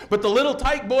 But the little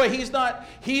tight boy, he's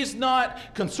not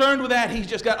concerned with that. He's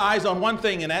just got eyes on one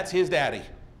thing, and that's his daddy.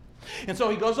 And so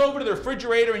he goes over to the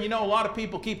refrigerator, and a lot of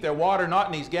people keep their water not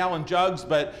in these gallon jugs,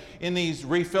 but in these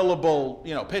refillable,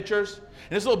 pitchers.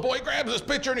 And this little boy grabs this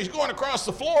pitcher, and he's going across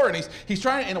the floor, and he's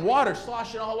trying, and the water's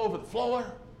sloshing all over the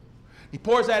floor. He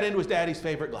pours that into his daddy's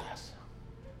favorite glass.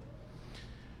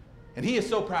 And he is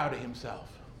so proud of himself.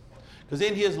 Because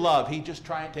in his love, he just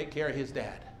tries to take care of his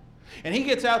dad. And he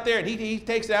gets out there and he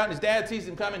takes it out, and his dad sees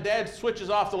him coming. Dad switches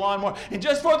off the lawnmower. And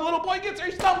just before the little boy gets there,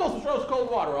 he stumbles and throws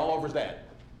cold water all over his dad.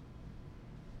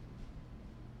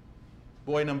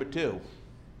 Boy number 2.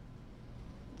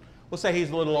 We'll say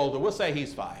he's a little older. We'll say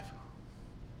he's 5.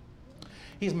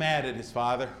 He's mad at his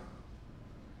father.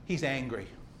 He's angry.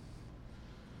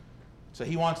 So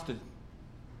he wants to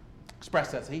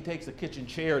express that. So he takes the kitchen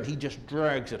chair and he just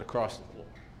drags it across the floor.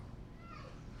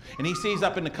 And he sees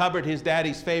up in the cupboard his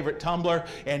daddy's favorite tumbler,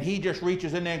 and he just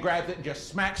reaches in there and grabs it and just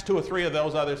smacks 2 or 3 of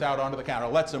those others out onto the counter.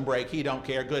 Lets them break. He don't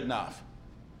care. Good enough.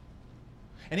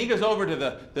 And he goes over to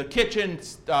the kitchen,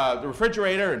 the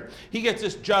refrigerator, and he gets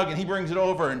this jug and he brings it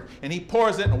over and he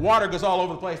pours it, and the water goes all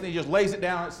over the place, and he just lays it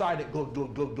down outside it, glug,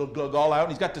 glug, glug, glug, glug, all out.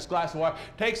 And he's got this glass of water,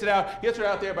 takes it out, gets it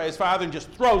out there by his father, and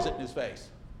just throws it in his face.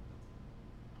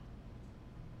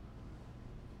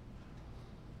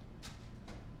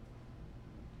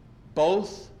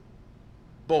 Both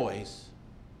boys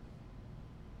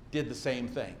did the same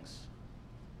things.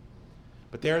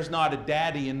 But there's not a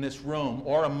daddy in this room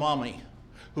or a mommy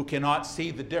who cannot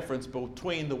see the difference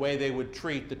between the way they would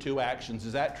treat the 2 actions.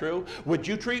 Is that true? Would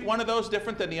you treat one of those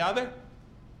different than the other?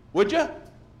 Would you?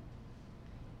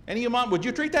 Any of you mom, would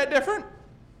you treat that different?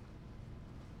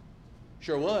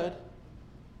 Sure would.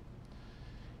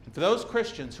 And for those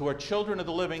Christians who are children of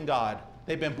the living God,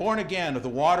 they've been born again of the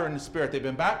water and the Spirit. They've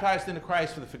been baptized into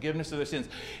Christ for the forgiveness of their sins.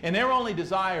 And their only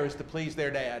desire is to please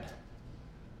their dad.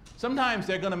 Sometimes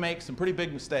they're going to make some pretty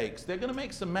big mistakes. They're going to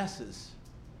make some messes.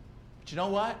 But you know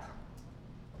what?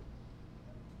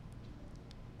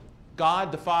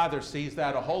 God the Father sees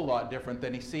that a whole lot different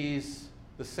than he sees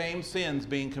the same sins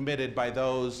being committed by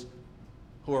those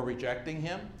who are rejecting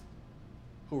him,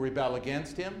 who rebel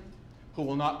against him, who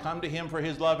will not come to him for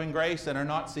his love and grace, and are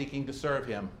not seeking to serve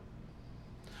him.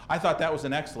 I thought that was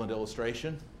an excellent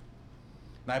illustration,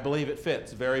 and I believe it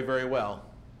fits very, very well.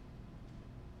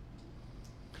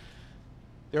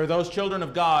 There are those children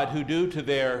of God who, due to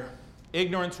their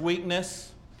ignorance,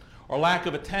 weakness, or lack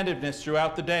of attentiveness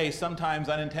throughout the day, sometimes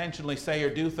unintentionally say or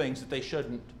do things that they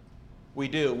shouldn't. We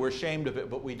do. We're ashamed of it,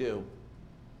 but we do.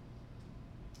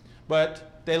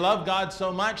 But they love God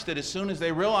so much that as soon as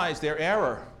they realize their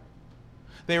error,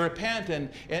 they repent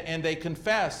and they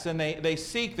confess and they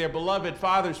seek their beloved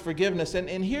Father's forgiveness.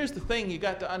 And here's the thing you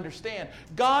got to understand.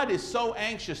 God is so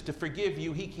anxious to forgive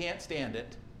you, he can't stand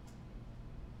it.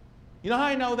 You know how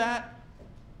I know that?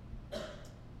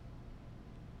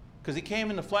 Because he came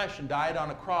in the flesh and died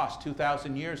on a cross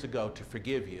 2,000 years ago to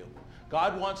forgive you.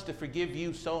 God wants to forgive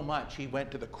you so much, he went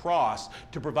to the cross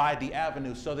to provide the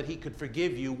avenue so that he could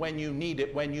forgive you when you need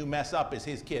it, when you mess up as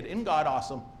his kid. Isn't God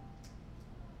awesome?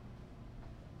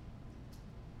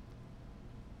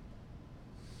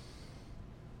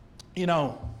 You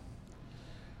know,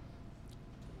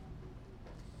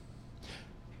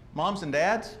 moms and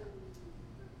dads,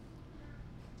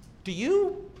 do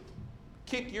you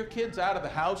kick your kids out of the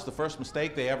house the first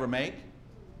mistake they ever make?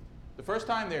 The first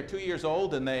time they're 2 years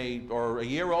old or a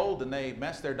year old and they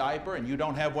mess their diaper and you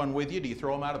don't have one with you, do you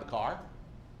throw them out of the car?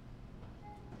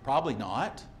 Probably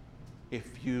not.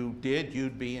 If you did,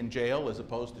 you'd be in jail as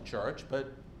opposed to church,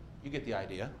 but you get the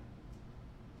idea.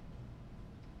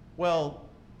 Well,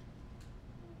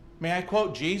 may I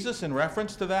quote Jesus in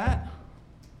reference to that?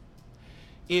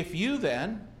 If you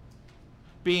then,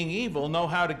 being evil, know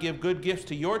how to give good gifts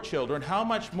to your children, how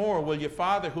much more will your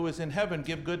Father who is in heaven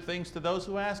give good things to those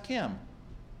who ask him?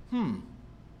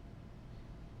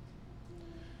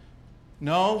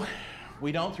 No,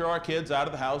 we don't throw our kids out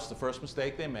of the house the first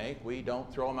mistake they make. We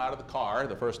don't throw them out of the car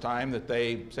the first time that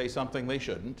they say something they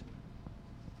shouldn't.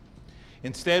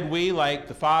 Instead, we, like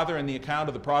the father in the account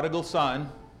of the prodigal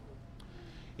son,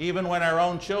 even when our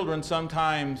own children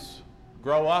sometimes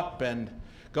grow up and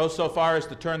go so far as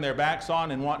to turn their backs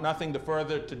on and want nothing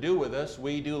further to do with us,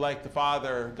 we do like the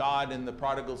Father, God, in the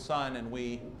prodigal son, and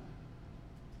we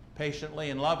patiently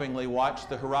and lovingly watch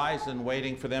the horizon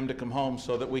waiting for them to come home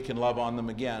so that we can love on them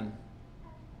again.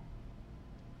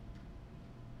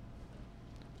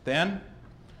 Then,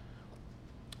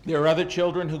 there are other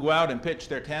children who go out and pitch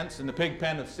their tents in the pig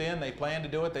pen of sin. They plan to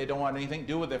do it. They don't want anything to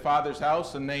do with their father's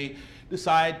house, and they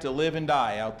decide to live and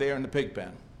die out there in the pig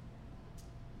pen.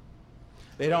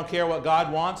 They don't care what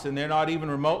God wants, and they're not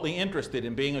even remotely interested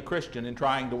in being a Christian and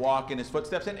trying to walk in his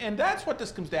footsteps. And that's what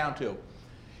this comes down to,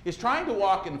 is trying to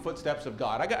walk in the footsteps of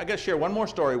God. I got to share one more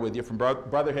story with you from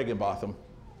Brother Higginbotham.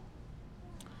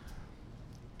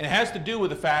 And it has to do with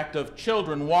the fact of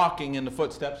children walking in the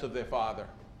footsteps of their father.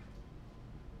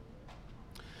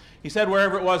 He said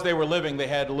wherever it was they were living, they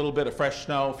had a little bit of fresh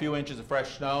snow, a few inches of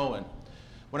fresh snow, and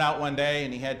went out one day,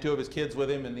 and he had two of his kids with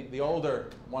him, and the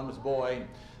older one was a boy.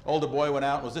 The older boy went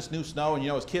out, and it was this new snow, and you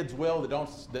know, as kids will,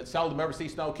 that seldom ever see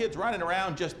snow, kids running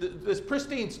around, just this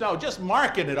pristine snow, just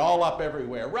marking it all up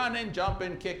everywhere, running,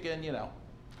 jumping, kicking, you know.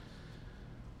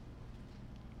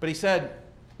 But he said,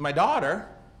 my daughter,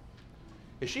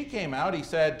 as she came out, he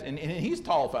said, and he's a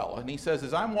tall fellow, and he says,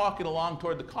 as I'm walking along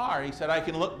toward the car, he said, I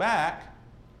can look back,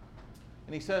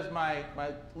 and he says, my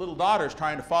little daughter's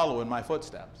trying to follow in my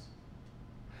footsteps.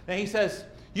 And he says,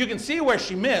 you can see where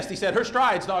she missed. He said, her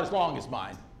stride's not as long as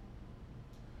mine.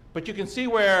 But you can see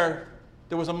where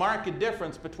there was a marked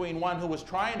difference between one who was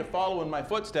trying to follow in my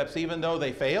footsteps even though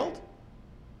they failed,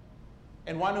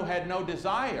 and one who had no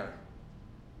desire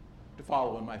to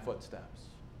follow in my footsteps.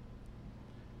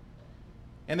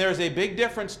 And there's a big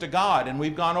difference to God, and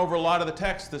we've gone over a lot of the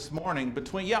text this morning,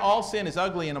 between, yeah, all sin is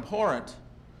ugly and abhorrent,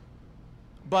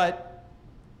 but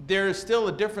there is still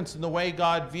a difference in the way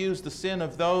God views the sin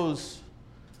of those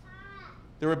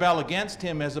that rebel against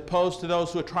him as opposed to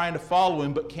those who are trying to follow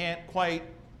him but can't quite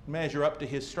measure up to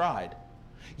his stride.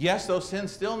 Yes, those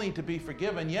sins still need to be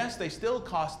forgiven. Yes, they still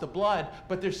cost the blood,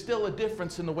 but there's still a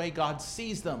difference in the way God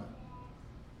sees them.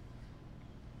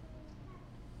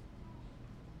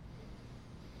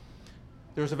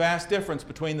 There's a vast difference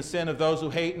between the sin of those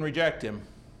who hate and reject him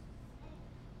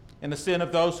and the sin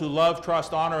of those who love,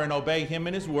 trust, honor, and obey him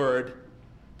and his word,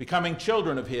 becoming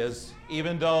children of his,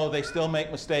 even though they still make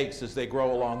mistakes as they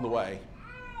grow along the way.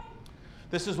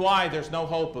 This is why there's no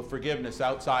hope of forgiveness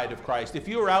outside of Christ. If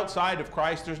you are outside of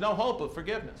Christ, there's no hope of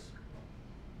forgiveness,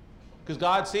 because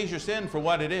God sees your sin for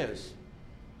what it is.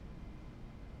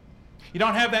 You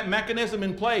don't have that mechanism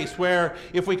in place where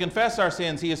if we confess our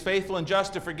sins, he is faithful and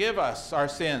just to forgive us our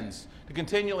sins, to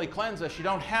continually cleanse us. You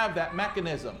don't have that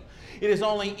mechanism. It is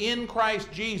only in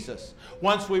Christ Jesus,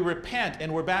 once we repent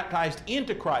and we're baptized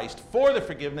into Christ for the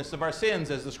forgiveness of our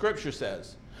sins, as the Scripture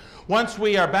says. Once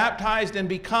we are baptized and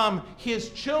become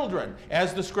his children,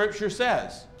 as the Scripture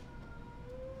says.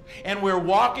 And we're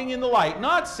walking in the light,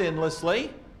 not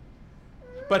sinlessly,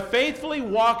 but faithfully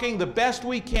walking the best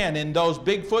we can in those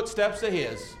big footsteps of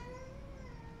his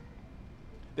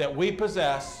that we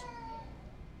possess,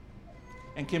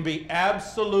 and can be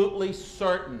absolutely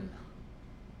certain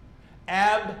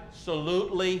as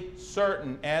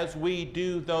we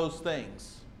do those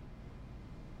things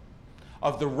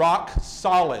of the rock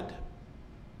solid,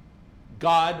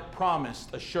 God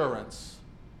promised assurance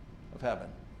of heaven.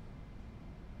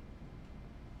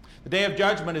 The Day of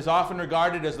Judgment is often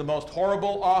regarded as the most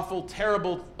horrible, awful,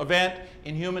 terrible event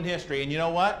in human history. And you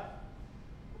know what?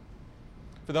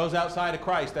 For those outside of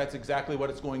Christ, that's exactly what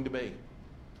it's going to be.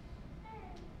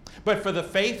 But for the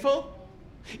faithful,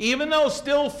 even though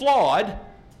still flawed,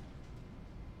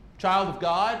 child of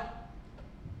God,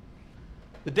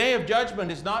 the Day of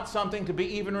Judgment is not something to be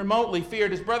even remotely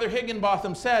feared. As Brother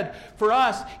Higginbotham said, for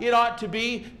us, it ought to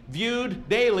be viewed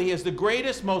daily as the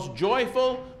greatest, most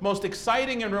joyful, most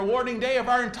exciting and rewarding day of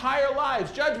our entire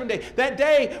lives, Judgment Day. That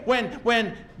day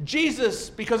when Jesus,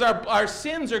 because our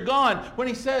sins are gone, when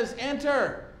he says,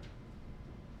 enter.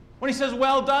 When he says,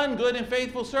 well done, good and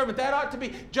faithful servant, that ought to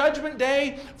be Judgment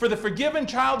Day for the forgiven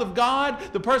child of God,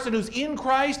 the person who's in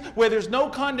Christ, where there's no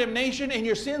condemnation and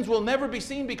your sins will never be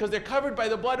seen because they're covered by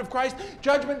the blood of Christ.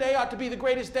 Judgment Day ought to be the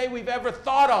greatest day we've ever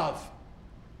thought of.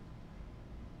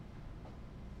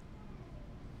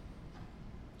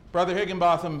 Brother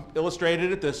Higginbotham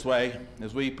illustrated it this way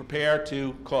as we prepare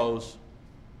to close.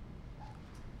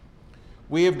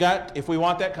 We have got, if we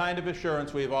want that kind of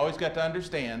assurance, we've always got to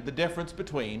understand the difference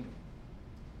between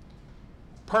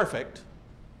perfect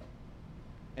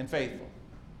and faithful.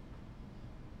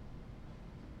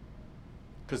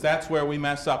 Because that's where we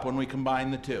mess up when we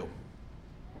combine the two.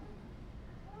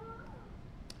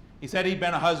 He said he'd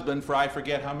been a husband for I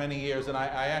forget how many years, and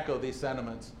I echo these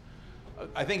sentiments.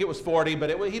 I think it was 40,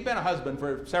 but he'd been a husband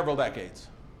for several decades.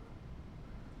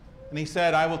 And he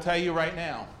said, I will tell you right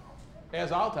now,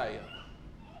 as I'll tell you,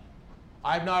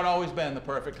 I've not always been the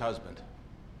perfect husband.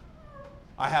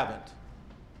 I haven't.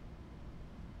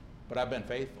 But I've been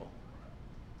faithful.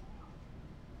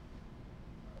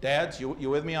 Dads, you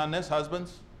with me on this?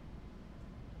 Husbands?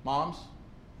 Moms?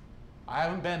 I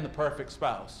haven't been the perfect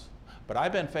spouse, but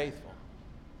I've been faithful.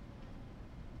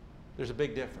 There's a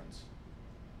big difference.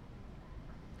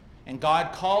 And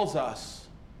God calls us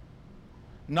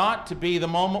not to be the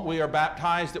moment we are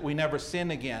baptized that we never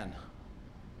sin again.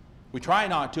 We try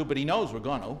not to, but he knows we're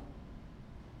going to.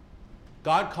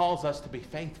 God calls us to be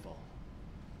faithful.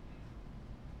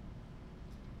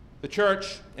 The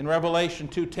church in Revelation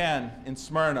 2:10 in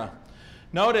Smyrna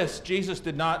Notice Jesus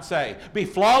did not say, be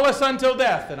flawless until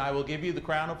death and I will give you the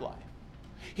crown of life.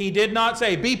 He did not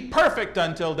say, be perfect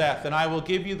until death and I will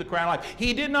give you the crown of life.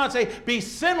 He did not say, be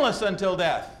sinless until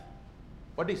death.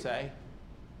 What did he say?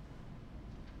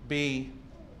 Be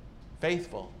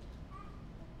faithful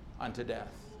unto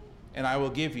death and I will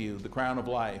give you the crown of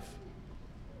life.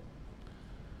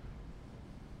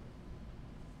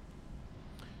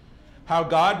 How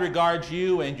God regards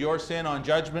you and your sin on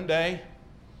Judgment Day.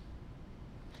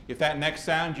 If that next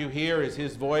sound you hear is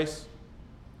His voice,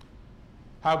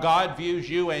 how God views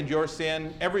you and your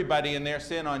sin, everybody in their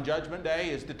sin on Judgment Day,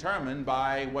 is determined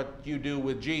by what you do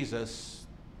with Jesus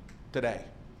today.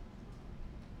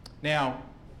 Now,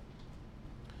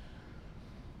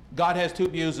 God has two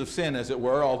views of sin, as it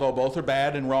were, although both are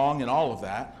bad and wrong and all of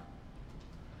that.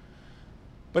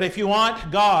 But if you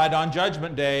want God on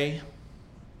Judgment Day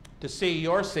to see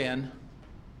your sin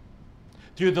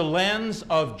through the lens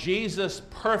of Jesus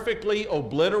perfectly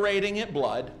obliterating it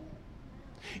blood.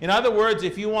 In other words,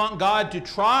 if you want God to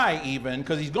try even,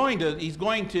 because he's going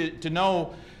to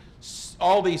know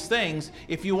all these things,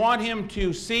 if you want him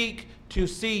to seek to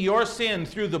see your sin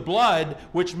through the blood,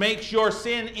 which makes your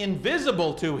sin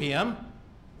invisible to him,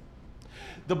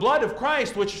 the blood of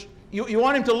Christ, which you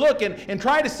want him to look and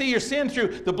try to see your sin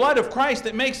through the blood of Christ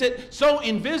that makes it so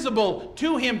invisible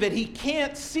to him that he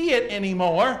can't see it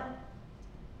anymore.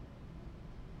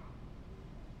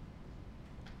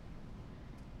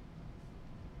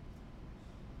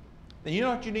 Then you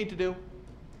know what you need to do?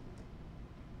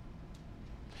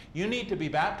 You need to be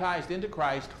baptized into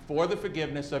Christ for the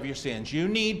forgiveness of your sins. You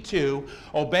need to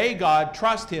obey God,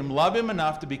 trust Him, love Him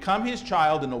enough to become His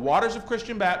child in the waters of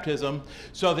Christian baptism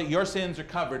so that your sins are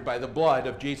covered by the blood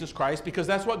of Jesus Christ, because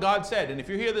that's what God said. And if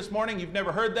you're here this morning, you've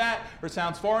never heard that, or it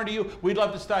sounds foreign to you, we'd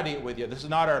love to study it with you. This is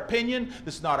not our opinion.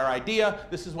 This is not our idea.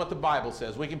 This is what the Bible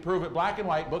says. We can prove it black and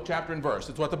white, book, chapter, and verse.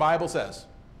 It's what the Bible says.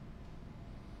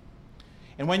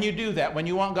 And when you do that, when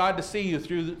you want God to see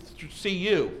you see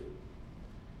you,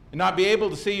 and not be able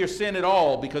to see your sin at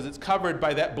all because it's covered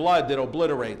by that blood that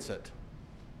obliterates it,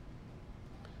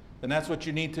 then that's what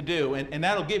you need to do. And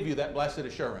that'll give you that blessed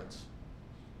assurance.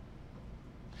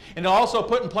 And it'll also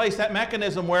put in place that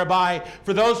mechanism whereby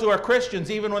for those who are Christians,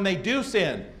 even when they do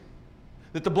sin,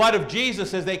 that the blood of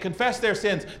Jesus, as they confess their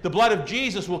sins, the blood of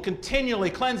Jesus will continually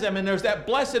cleanse them. And there's that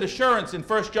blessed assurance in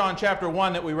 1 John chapter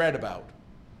 1 that we read about.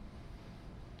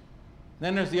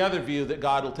 Then there's the other view that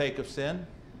God will take of sin.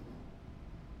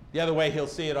 The other way He'll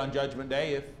see it on Judgment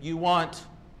Day. If you want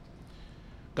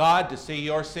God to see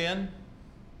your sin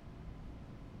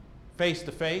face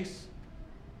to face,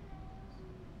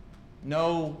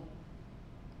 no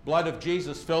blood of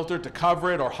Jesus filter to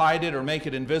cover it or hide it or make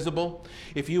it invisible.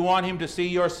 If you want Him to see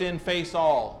your sin face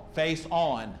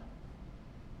on,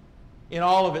 in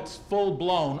all of its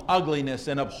full-blown ugliness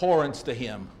and abhorrence to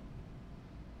Him,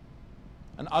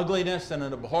 an ugliness and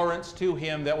an abhorrence to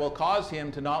Him that will cause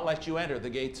Him to not let you enter the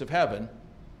gates of heaven,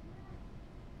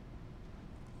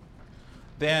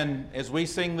 then as we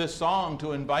sing this song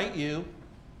to invite you,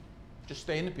 just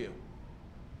stay in the pew.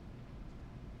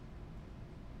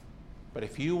 But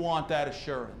if you want that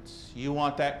assurance, you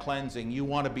want that cleansing, you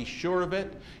want to be sure of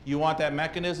it, you want that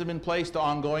mechanism in place to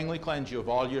ongoingly cleanse you of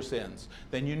all your sins,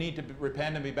 then you need to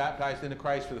repent and be baptized into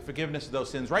Christ for the forgiveness of those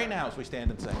sins right now as we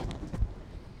stand and sing.